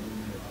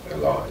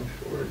alive,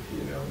 or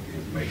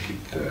you make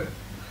it.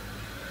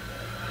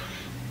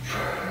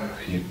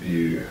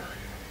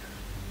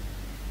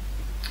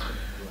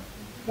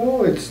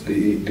 Well, it's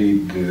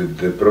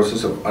the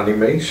process of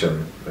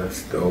animation.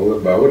 That's all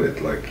about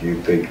it. Like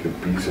you take a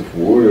piece of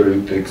wood, or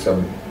you take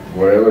some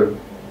whatever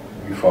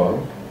you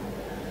found,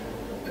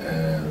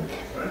 and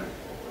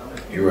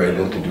you're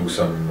able to do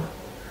some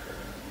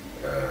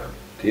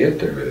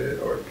theater with it,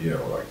 or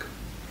like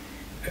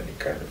any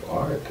kind of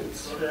art.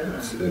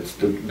 It's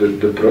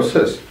the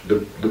process.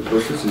 The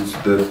process is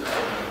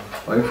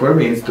like for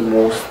me it's the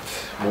most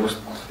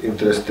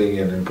interesting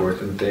and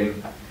important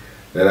thing.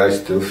 That I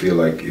still feel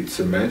like it's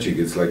a magic.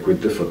 It's like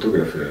with the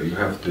photography. You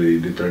have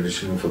the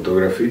traditional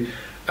photography,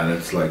 and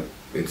it's like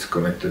it's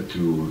connected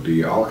to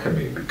the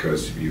alchemy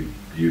because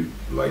you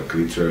like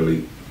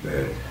literally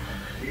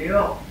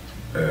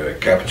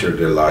capture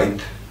the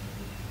light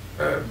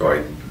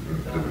by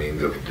the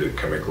means of the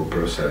chemical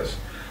process,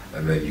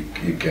 and then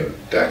you can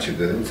touch it,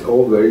 and it's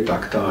all very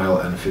tactile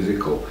and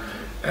physical.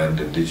 And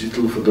the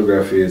digital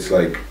photography, it's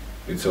like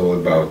it's all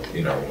about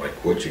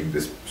like watching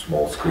these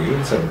small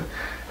screens,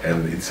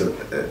 and it's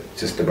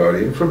just about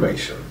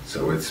information,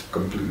 so it's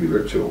completely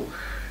virtual.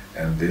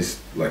 And this,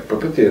 like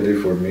Puppeteer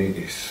for me,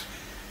 is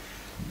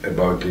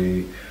about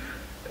the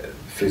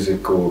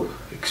physical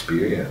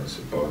experience,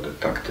 about the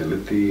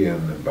tactility,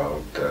 and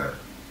about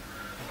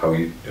how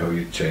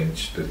you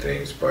change the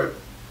things by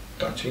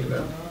touching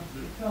them.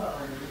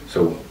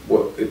 So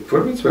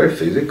for me it's very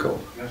physical.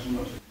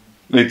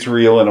 It's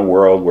real in a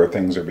world where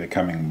things are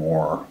becoming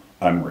more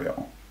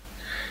unreal.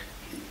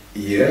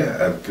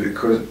 Yeah,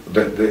 because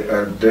they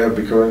are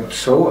becoming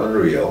so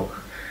unreal,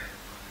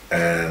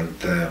 and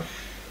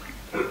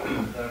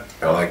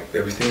like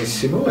everything is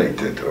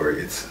simulated, or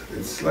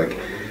it's like,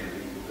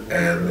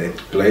 and it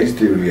plays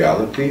the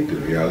reality. The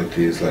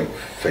reality is like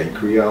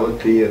fake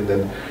reality, and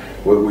then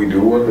what we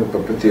do on the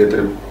puppet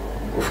theater,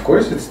 of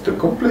course, it's the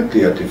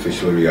completely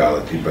artificial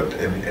reality, but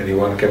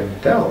anyone can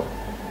tell,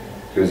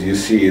 because you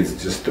see, it's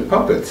just the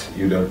puppets.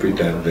 You don't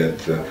pretend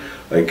that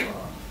like.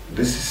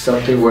 This is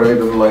something what I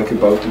don't like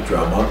about the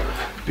drama,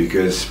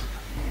 because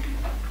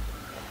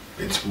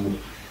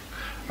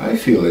I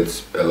feel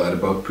it's a lot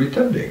about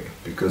pretending,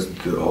 because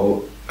the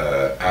whole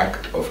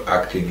act of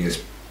acting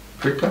is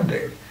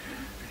pretending,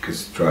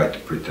 because try to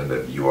pretend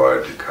that you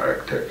are the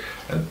character,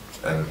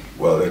 and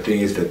well, the thing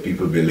is that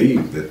people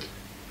believe that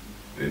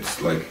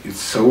it's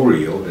so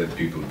real that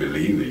people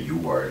believe that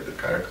you are the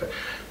character,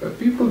 but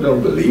people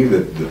don't believe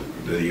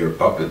that your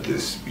puppet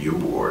is you,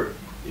 or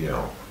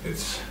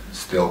it's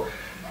still.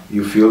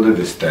 You feel the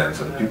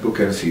distance, and people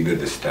can see the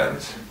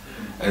distance,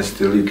 and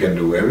still you can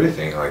do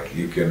everything. Like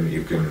you can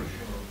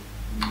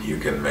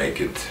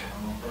make it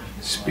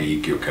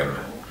speak. You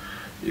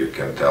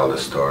can tell the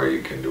story.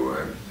 You can do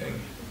everything.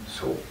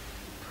 So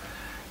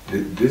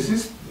this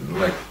is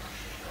like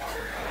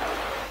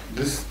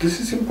this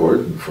is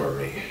important for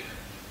me.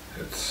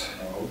 It's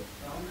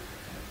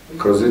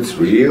because it's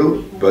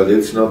real, but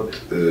it's not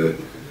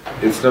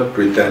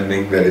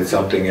pretending that it's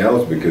something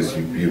else, because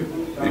you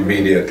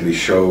immediately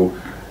show.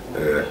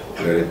 That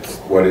it's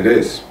what it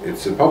is.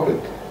 It's a puppet,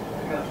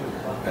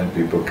 and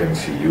people can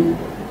see you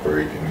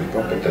operating the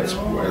puppet. That's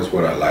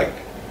what I like.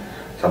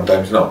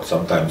 Sometimes not.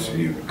 Sometimes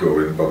you go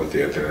in puppet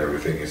theater and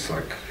everything is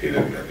like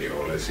hidden, and you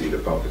only see the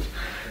puppets.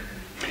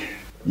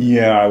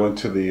 Yeah, I went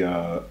to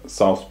the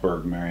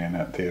Salzburg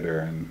Marionette Theater,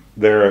 and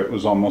there it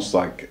was almost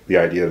like the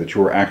idea that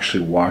you were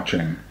actually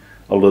watching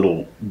a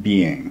little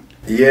being.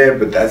 Yeah,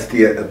 but that's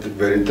the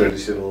very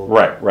traditional.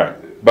 Right.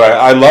 But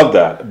I love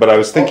that. But I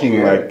was thinking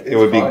it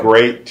would be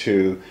great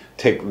to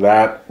take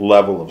that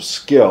level of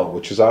skill,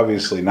 which is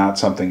obviously not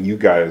something you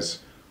guys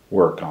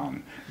work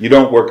on. You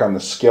don't work on the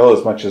skill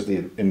as much as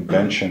the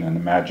invention and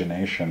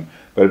imagination.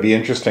 But it'd be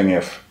interesting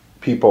if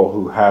people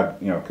who had,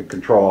 you know, could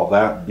control all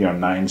that, you know,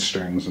 9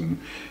 strings and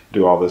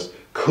do all this,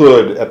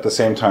 could at the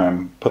same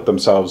time put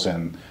themselves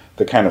in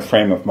the kind of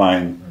frame of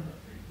mind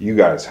you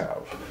guys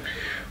have.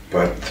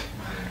 But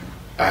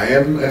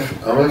I'm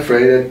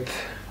afraid that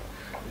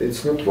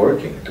it's not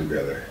working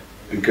together,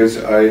 because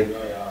I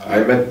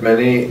met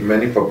many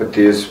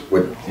puppeteers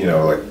with, you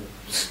know, like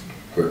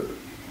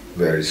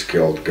very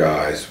skilled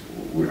guys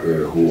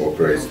who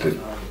operates the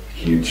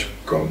huge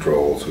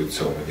controls with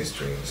so many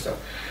strings and stuff,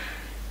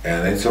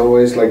 and it's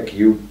always like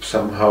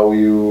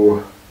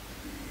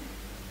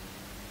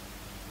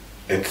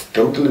it's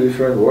totally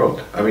different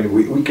world. I mean,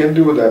 we can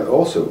do that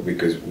also,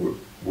 because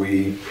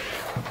we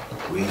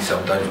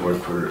sometimes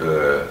work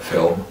for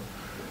film,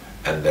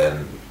 and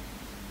then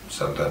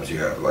sometimes you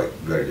have like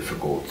very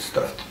difficult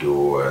stuff to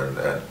do, and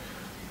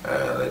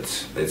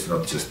it's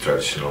not just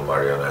traditional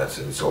marionettes,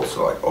 and it's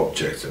also like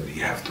objects, and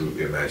you have to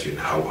imagine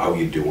how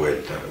you do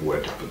it,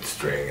 where to put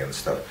string and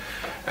stuff,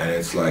 and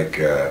it's like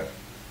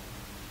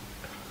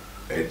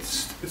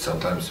it's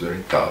sometimes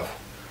very tough,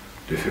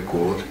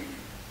 difficult,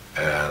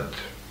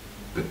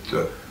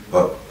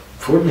 but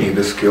for me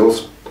the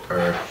skills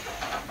are,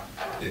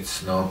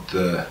 it's not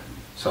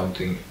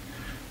something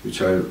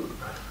which I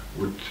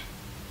would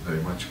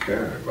very much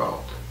care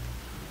about.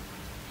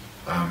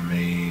 I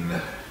mean,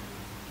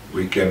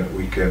 we can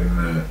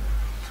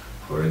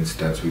for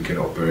instance, we can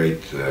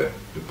operate the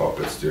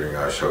puppets during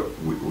our show.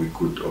 We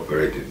could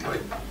operate it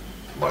like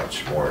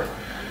much more,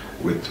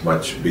 with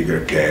much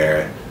bigger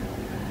care,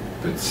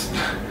 but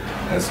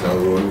that's not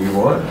what we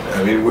want.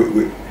 I mean,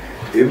 we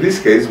in this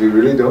case we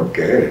really don't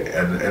care,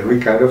 and we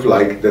kind of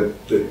like that,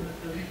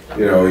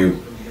 you know,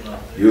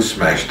 you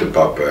smash the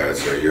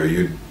puppets, or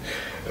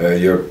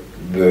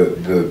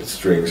the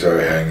strings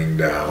are hanging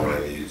down,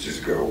 and you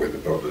just go with the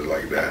puppet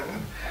like that.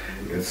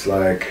 And it's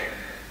like,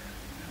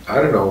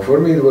 I don't know, for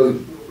me it was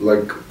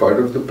like part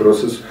of the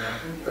process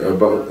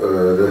about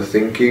the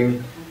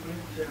thinking,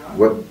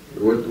 what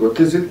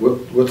is it,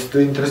 what's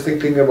the interesting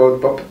thing about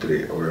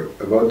puppetry, or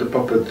about the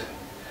puppet,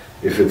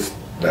 if it's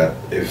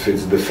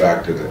the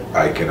fact that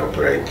I can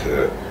operate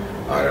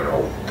I don't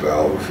know,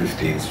 12 or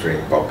 15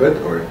 string puppet,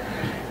 or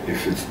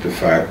if it's the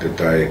fact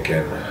that I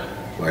can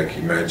like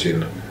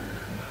imagine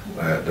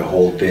the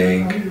whole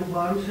thing,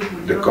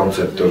 the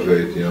concept of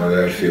it, you know,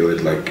 that I feel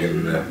it like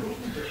in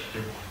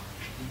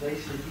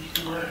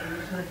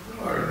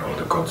I don't know,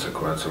 the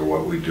consequence of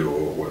what we do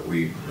or what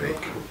we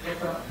make.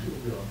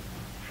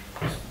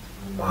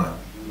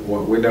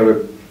 Well, we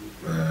never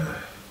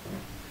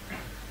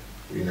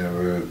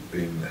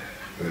been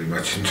very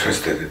much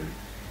interested in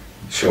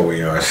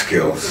showing our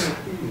skills,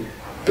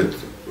 but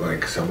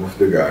like some of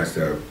the guys,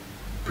 they're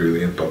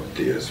brilliant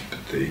puppeteers, but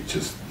they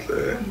just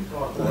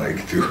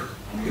like to,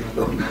 you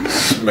know,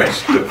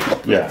 smash the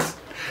puppets. Yeah.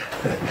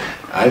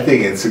 I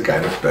think it's a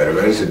kind of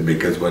perversion,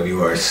 because when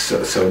you are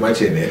so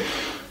much in it,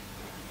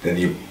 then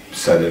you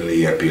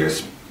suddenly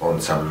appears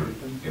on some,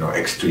 you know,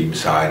 extreme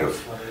side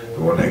of,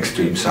 the one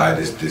extreme side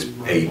is this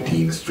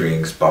 18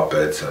 strings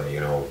puppets, and, you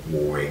know,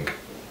 moving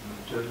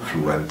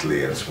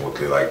fluently and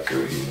smoothly like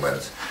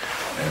humans,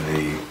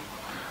 and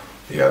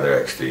the other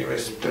extreme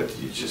is that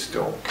you just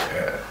don't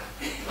care.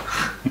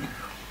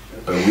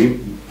 But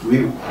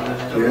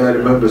I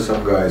remember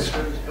some guys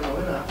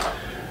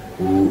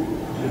who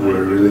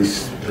were really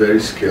very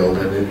skilled,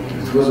 and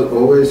it was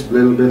always a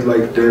little bit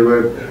like they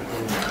were,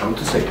 how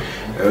to say,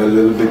 a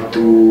little bit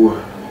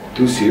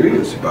too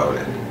serious about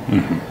it.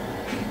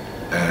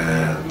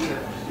 And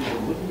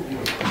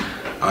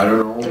I don't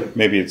know.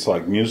 Maybe it's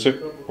like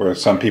music, where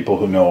some people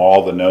who know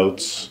all the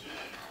notes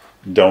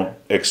don't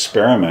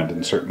experiment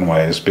in certain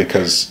ways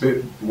because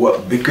it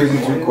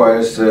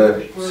requires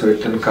a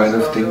certain kind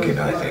of thinking,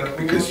 I think,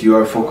 because you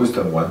are focused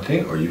on one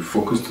thing, or you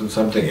focused on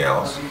something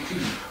else,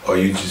 or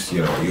you just,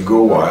 you know, you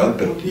go wild,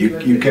 but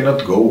you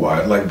cannot go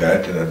wild like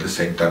that and at the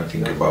same time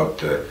think about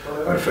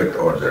perfect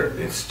order.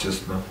 It's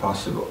just not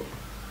possible.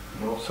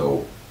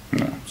 So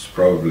it's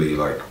probably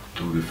like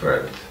two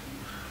different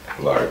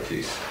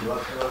polarities.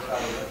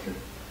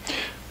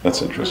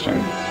 That's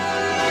interesting.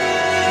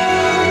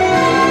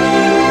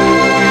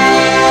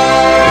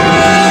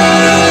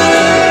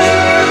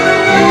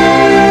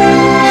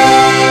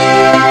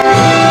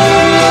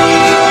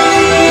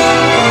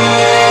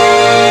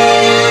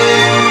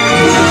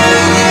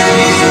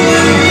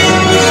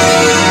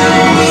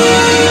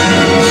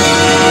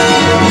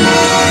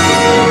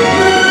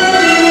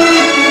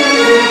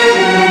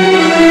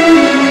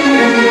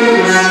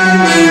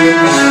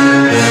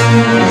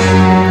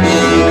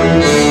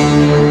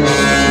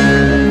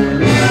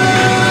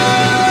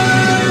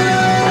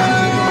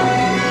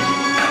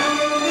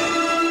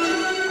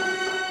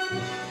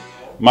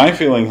 My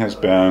feeling has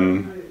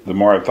been, the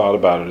more I've thought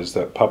about it, is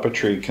that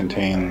puppetry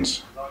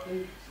contains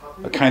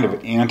a kind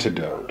of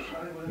antidote,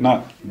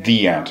 not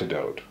the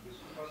antidote,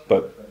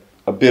 but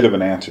a bit of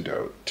an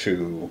antidote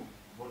to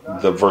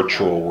the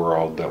virtual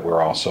world that we're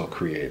also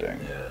creating.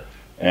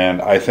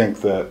 And I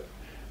think that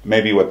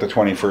maybe what the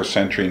 21st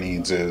century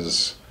needs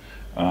is,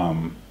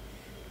 you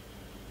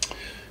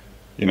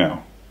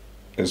know,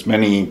 as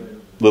many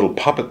little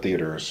puppet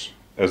theaters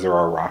as there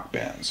are rock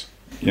bands,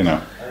 you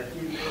know.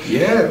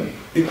 Yeah,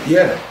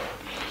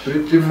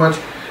 pretty much.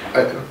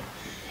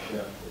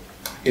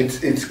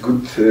 It's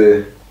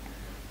good.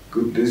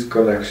 Good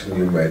disconnection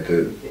you made,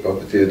 the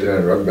puppet theater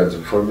and rock bands.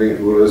 For me,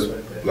 it was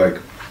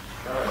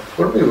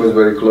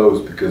very close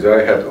because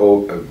I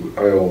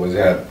always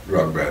had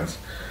rock bands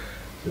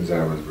since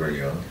I was very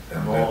young,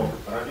 and then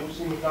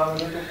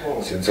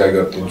since I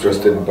got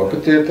interested in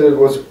puppet theater, it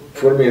was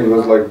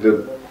like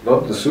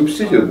not the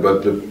substitute,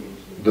 but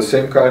the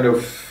same kind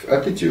of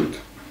attitude.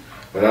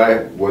 When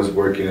I was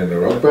working in a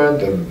rock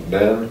band, and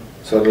then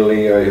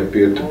suddenly I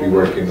appeared to be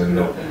working in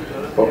a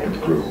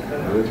puppet group,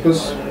 and it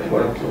was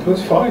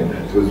fine.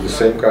 It was the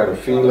same kind of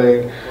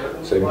feeling,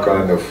 same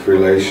kind of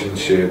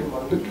relationship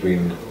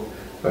between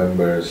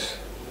members,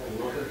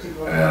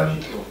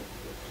 and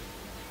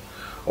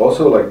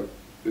also like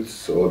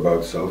it's all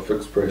about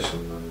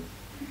self-expression,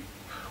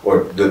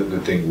 or the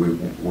thing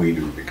we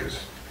do, because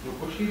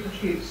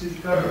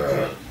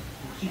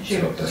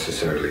it's not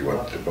necessarily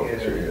what the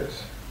puppetry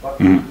is. But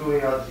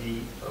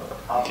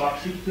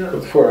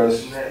for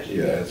us,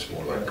 yeah, it's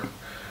more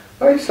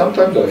like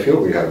sometimes I feel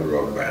we have a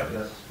rock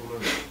band.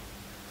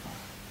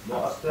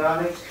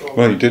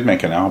 Well, you did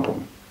make an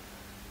album.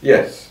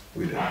 Yes,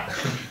 we did.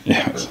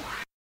 Yes.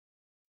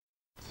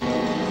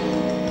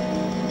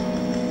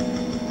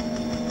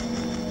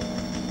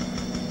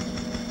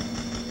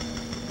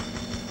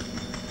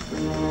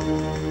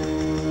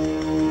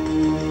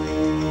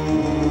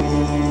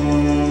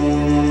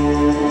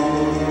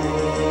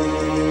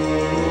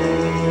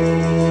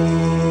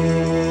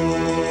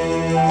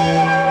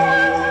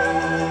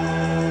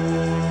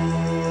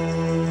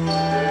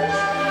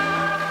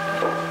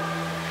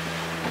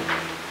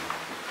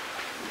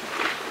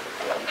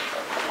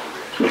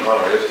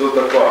 Ano, je to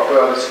taková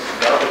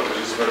akorátská,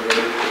 protože jsme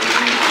měli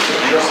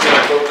výrazně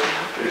na to,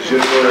 že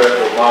to je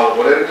málo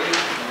moderní.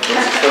 To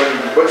představení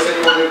vůbec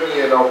není moderní,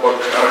 je naopak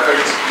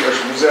archaický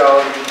až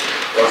muzeální.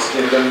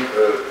 Vlastně ten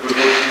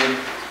prvotní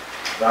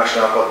náš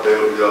nápad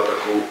byl udělat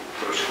takovou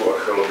trošku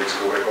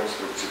archeologickou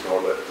rekonstrukci toho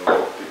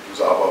typu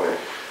zábavy.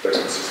 Tak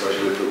jsme se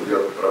snažili to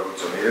udělat opravdu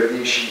co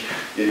nejhrdnější.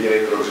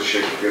 Jediný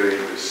prohřešek, který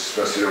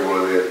jsme si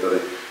dovolili, je tady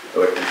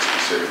elektrický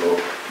světlo,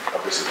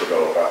 aby se to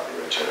dalo hrát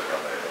i večer a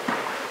nejenom.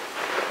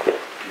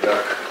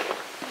 Jinak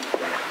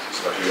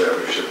se snažili,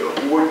 aby vše bylo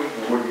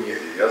původní je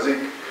i jazyk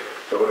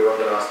toho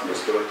 19.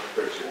 století,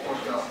 takže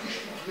možná spíš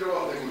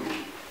špíkírovat nebudu.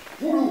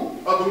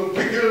 Půjdu a tomu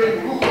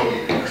pekelnému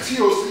duchovi chci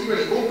ho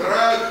slíbený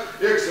kontrakt,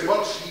 jak se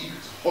patří,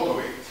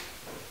 zhotovit.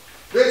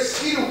 Bez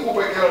síruku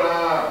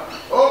pekelná,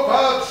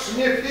 opatř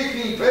mě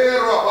pěkný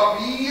péro a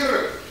papír,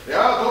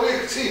 já tobě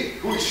chci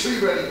tvůj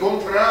slíbený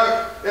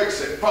kontrakt, jak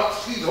se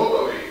patří,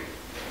 zhotovit.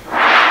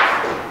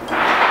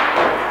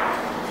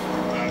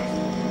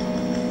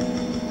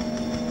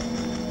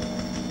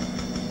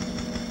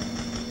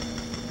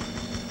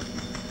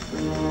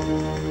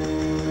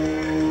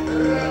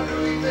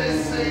 Radujte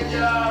se,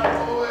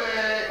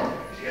 ďáblové,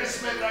 že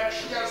jsme tak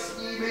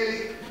šťastní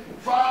byli.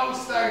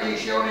 Faust, tak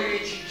když jeho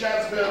největší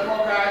čas byl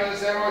pokání,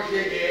 jsem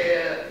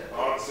oženil.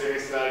 On si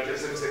myslel, že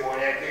jsem si mu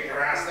nějaké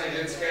krásné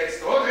ženské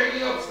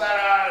stvoření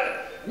obstaral.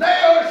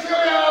 Nejhoršího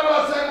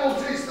ďábla jsem mu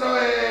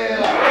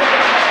přistrojil.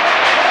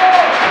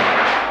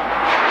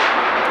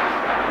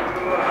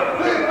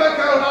 Ty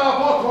pekelná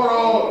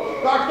potvoro,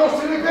 tak to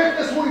si mi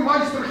pěkně svůj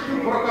majstrštůl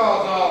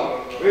prokázal.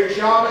 Když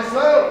já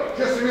myslel,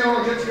 že jsi mi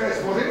ono ženské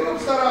stvoření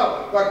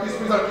obstaral, tak ty jsi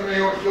mi zatím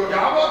nejhoršího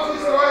ďábla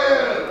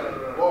přistrojil.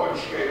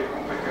 Počkej,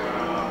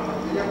 pekelná,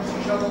 ty mě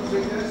musíš na tom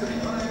světě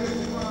nesrýpané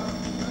věci máš.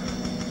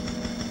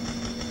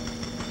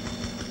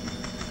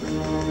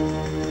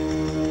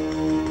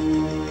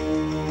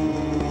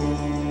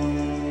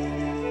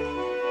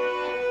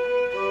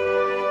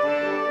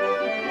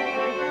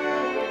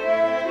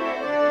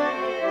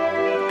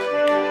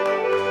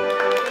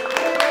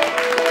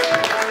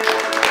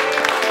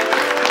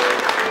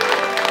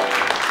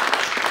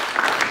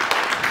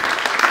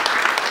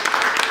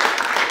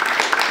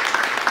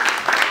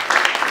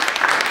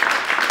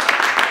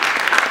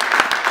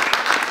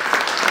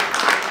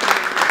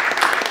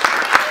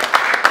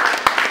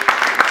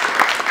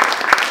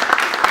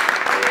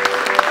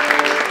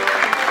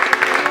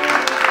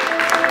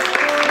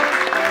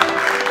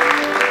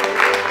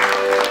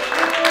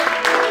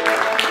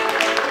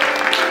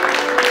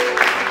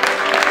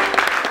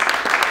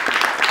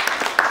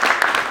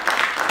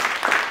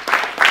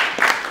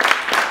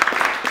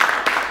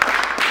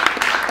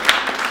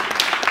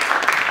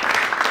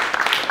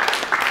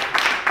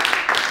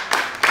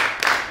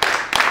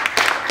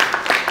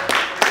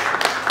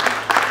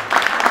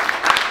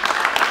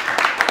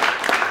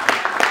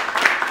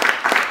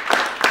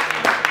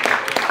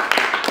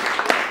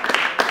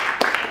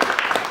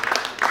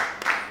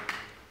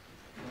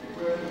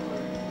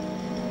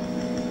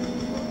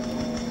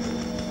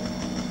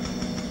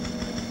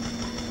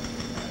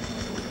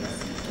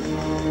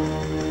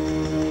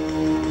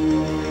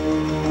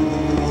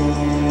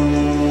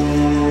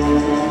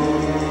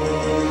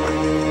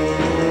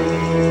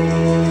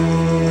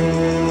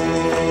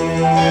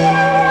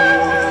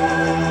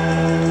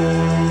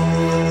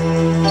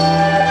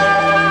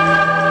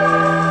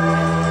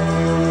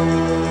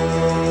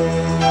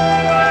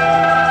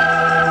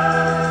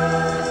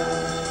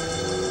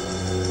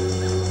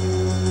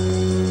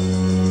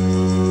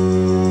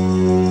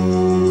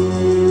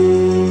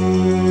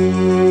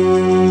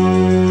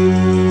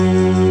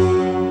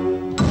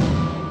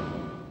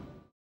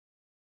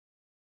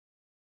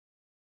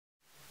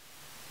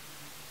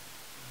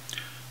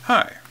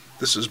 Hi,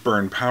 this is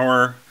Burn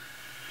Power,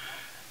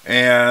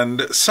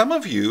 and some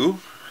of you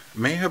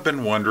may have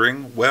been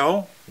wondering,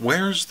 well,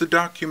 where's the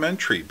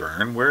documentary,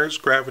 Burn? Where's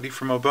Gravity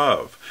from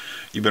Above?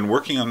 You've been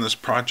working on this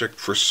project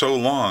for so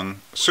long,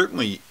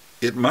 certainly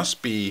it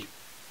must be,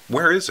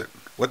 where is it?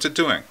 What's it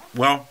doing?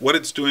 Well, what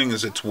it's doing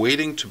is it's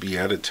waiting to be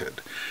edited,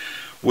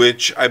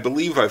 which I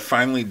believe I've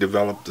finally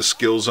developed the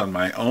skills on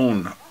my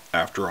own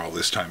after all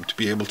this time to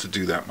be able to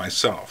do that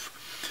myself.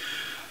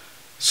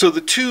 So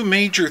the two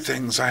major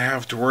things I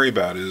have to worry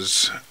about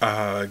is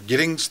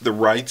getting the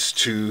rights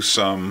to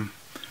some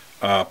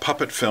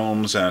puppet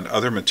films and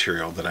other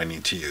material that I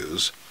need to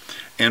use,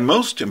 and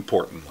most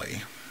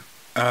importantly,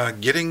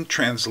 getting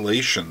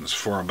translations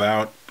for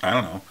about, I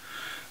don't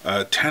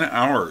know, 10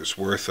 hours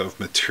worth of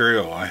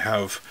material. I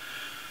have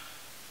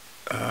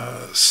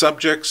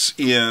subjects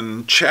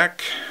in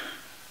Czech,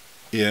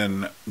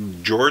 in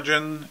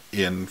Georgian,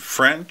 in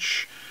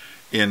French,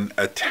 in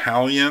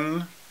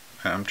Italian.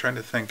 I'm trying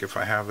to think if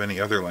I have any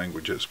other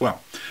languages. Well,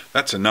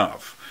 that's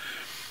enough.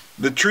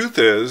 The truth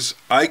is,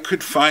 I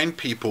could find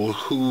people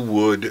who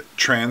would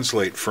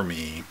translate for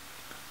me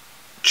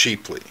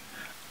cheaply,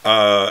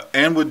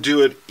 and would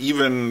do it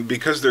even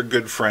because they're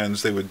good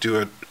friends. They would do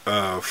it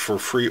for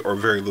free or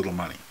very little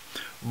money.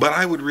 But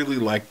I would really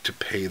like to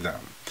pay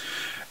them.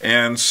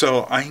 And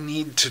so I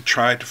need to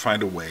try to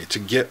find a way to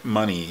get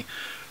money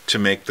to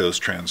make those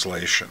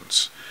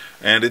translations.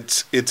 And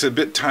it's a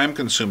bit time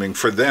consuming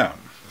for them.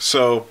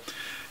 So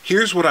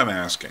here's what I'm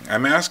asking.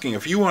 I'm asking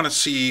if you want to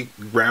see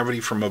Gravity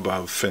from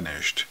Above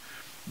finished,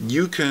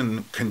 you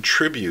can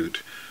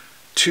contribute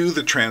to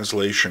the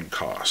translation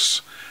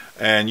costs,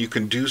 and you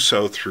can do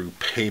so through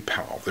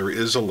PayPal. There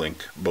is a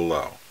link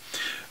below.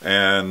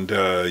 And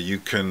you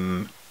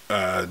can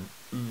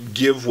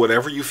give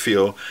whatever you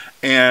feel,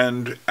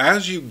 and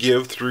as you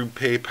give through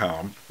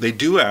PayPal, they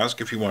do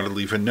ask if you want to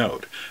leave a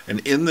note,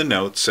 and in the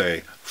note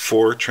say,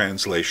 for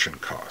translation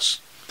costs,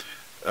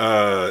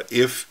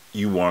 if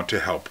you want to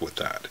help with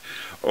that.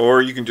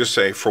 Or you can just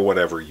say, for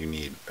whatever you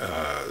need,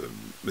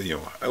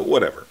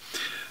 whatever.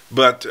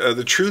 But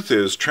the truth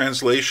is,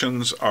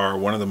 translations are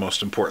one of the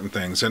most important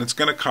things, and it's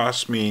going to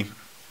cost me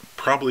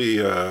probably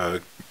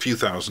a few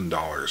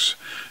 $1,000s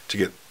to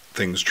get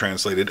things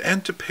translated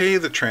and to pay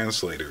the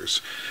translators.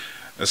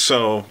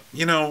 So,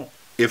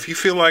 if you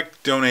feel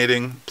like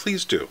donating,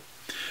 please do.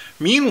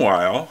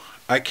 Meanwhile,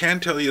 I can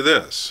tell you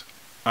this.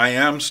 I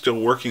am still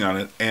working on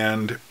it,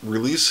 and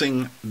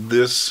releasing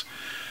this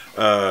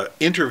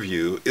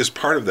interview is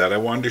part of that. I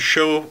wanted to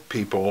show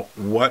people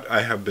what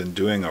I have been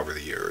doing over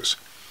the years.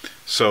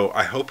 So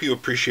I hope you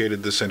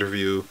appreciated this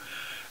interview,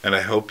 and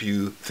I hope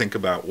you think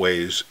about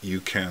ways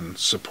you can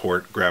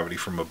support Gravity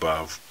from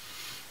Above.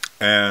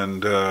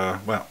 And,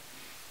 well,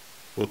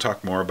 we'll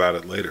talk more about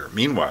it later.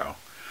 Meanwhile,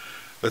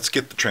 let's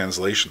get the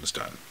translations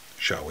done,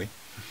 shall we?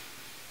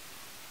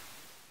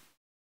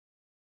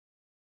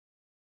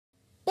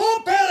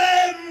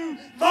 Popelem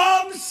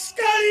vám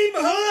skalím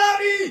hlavu!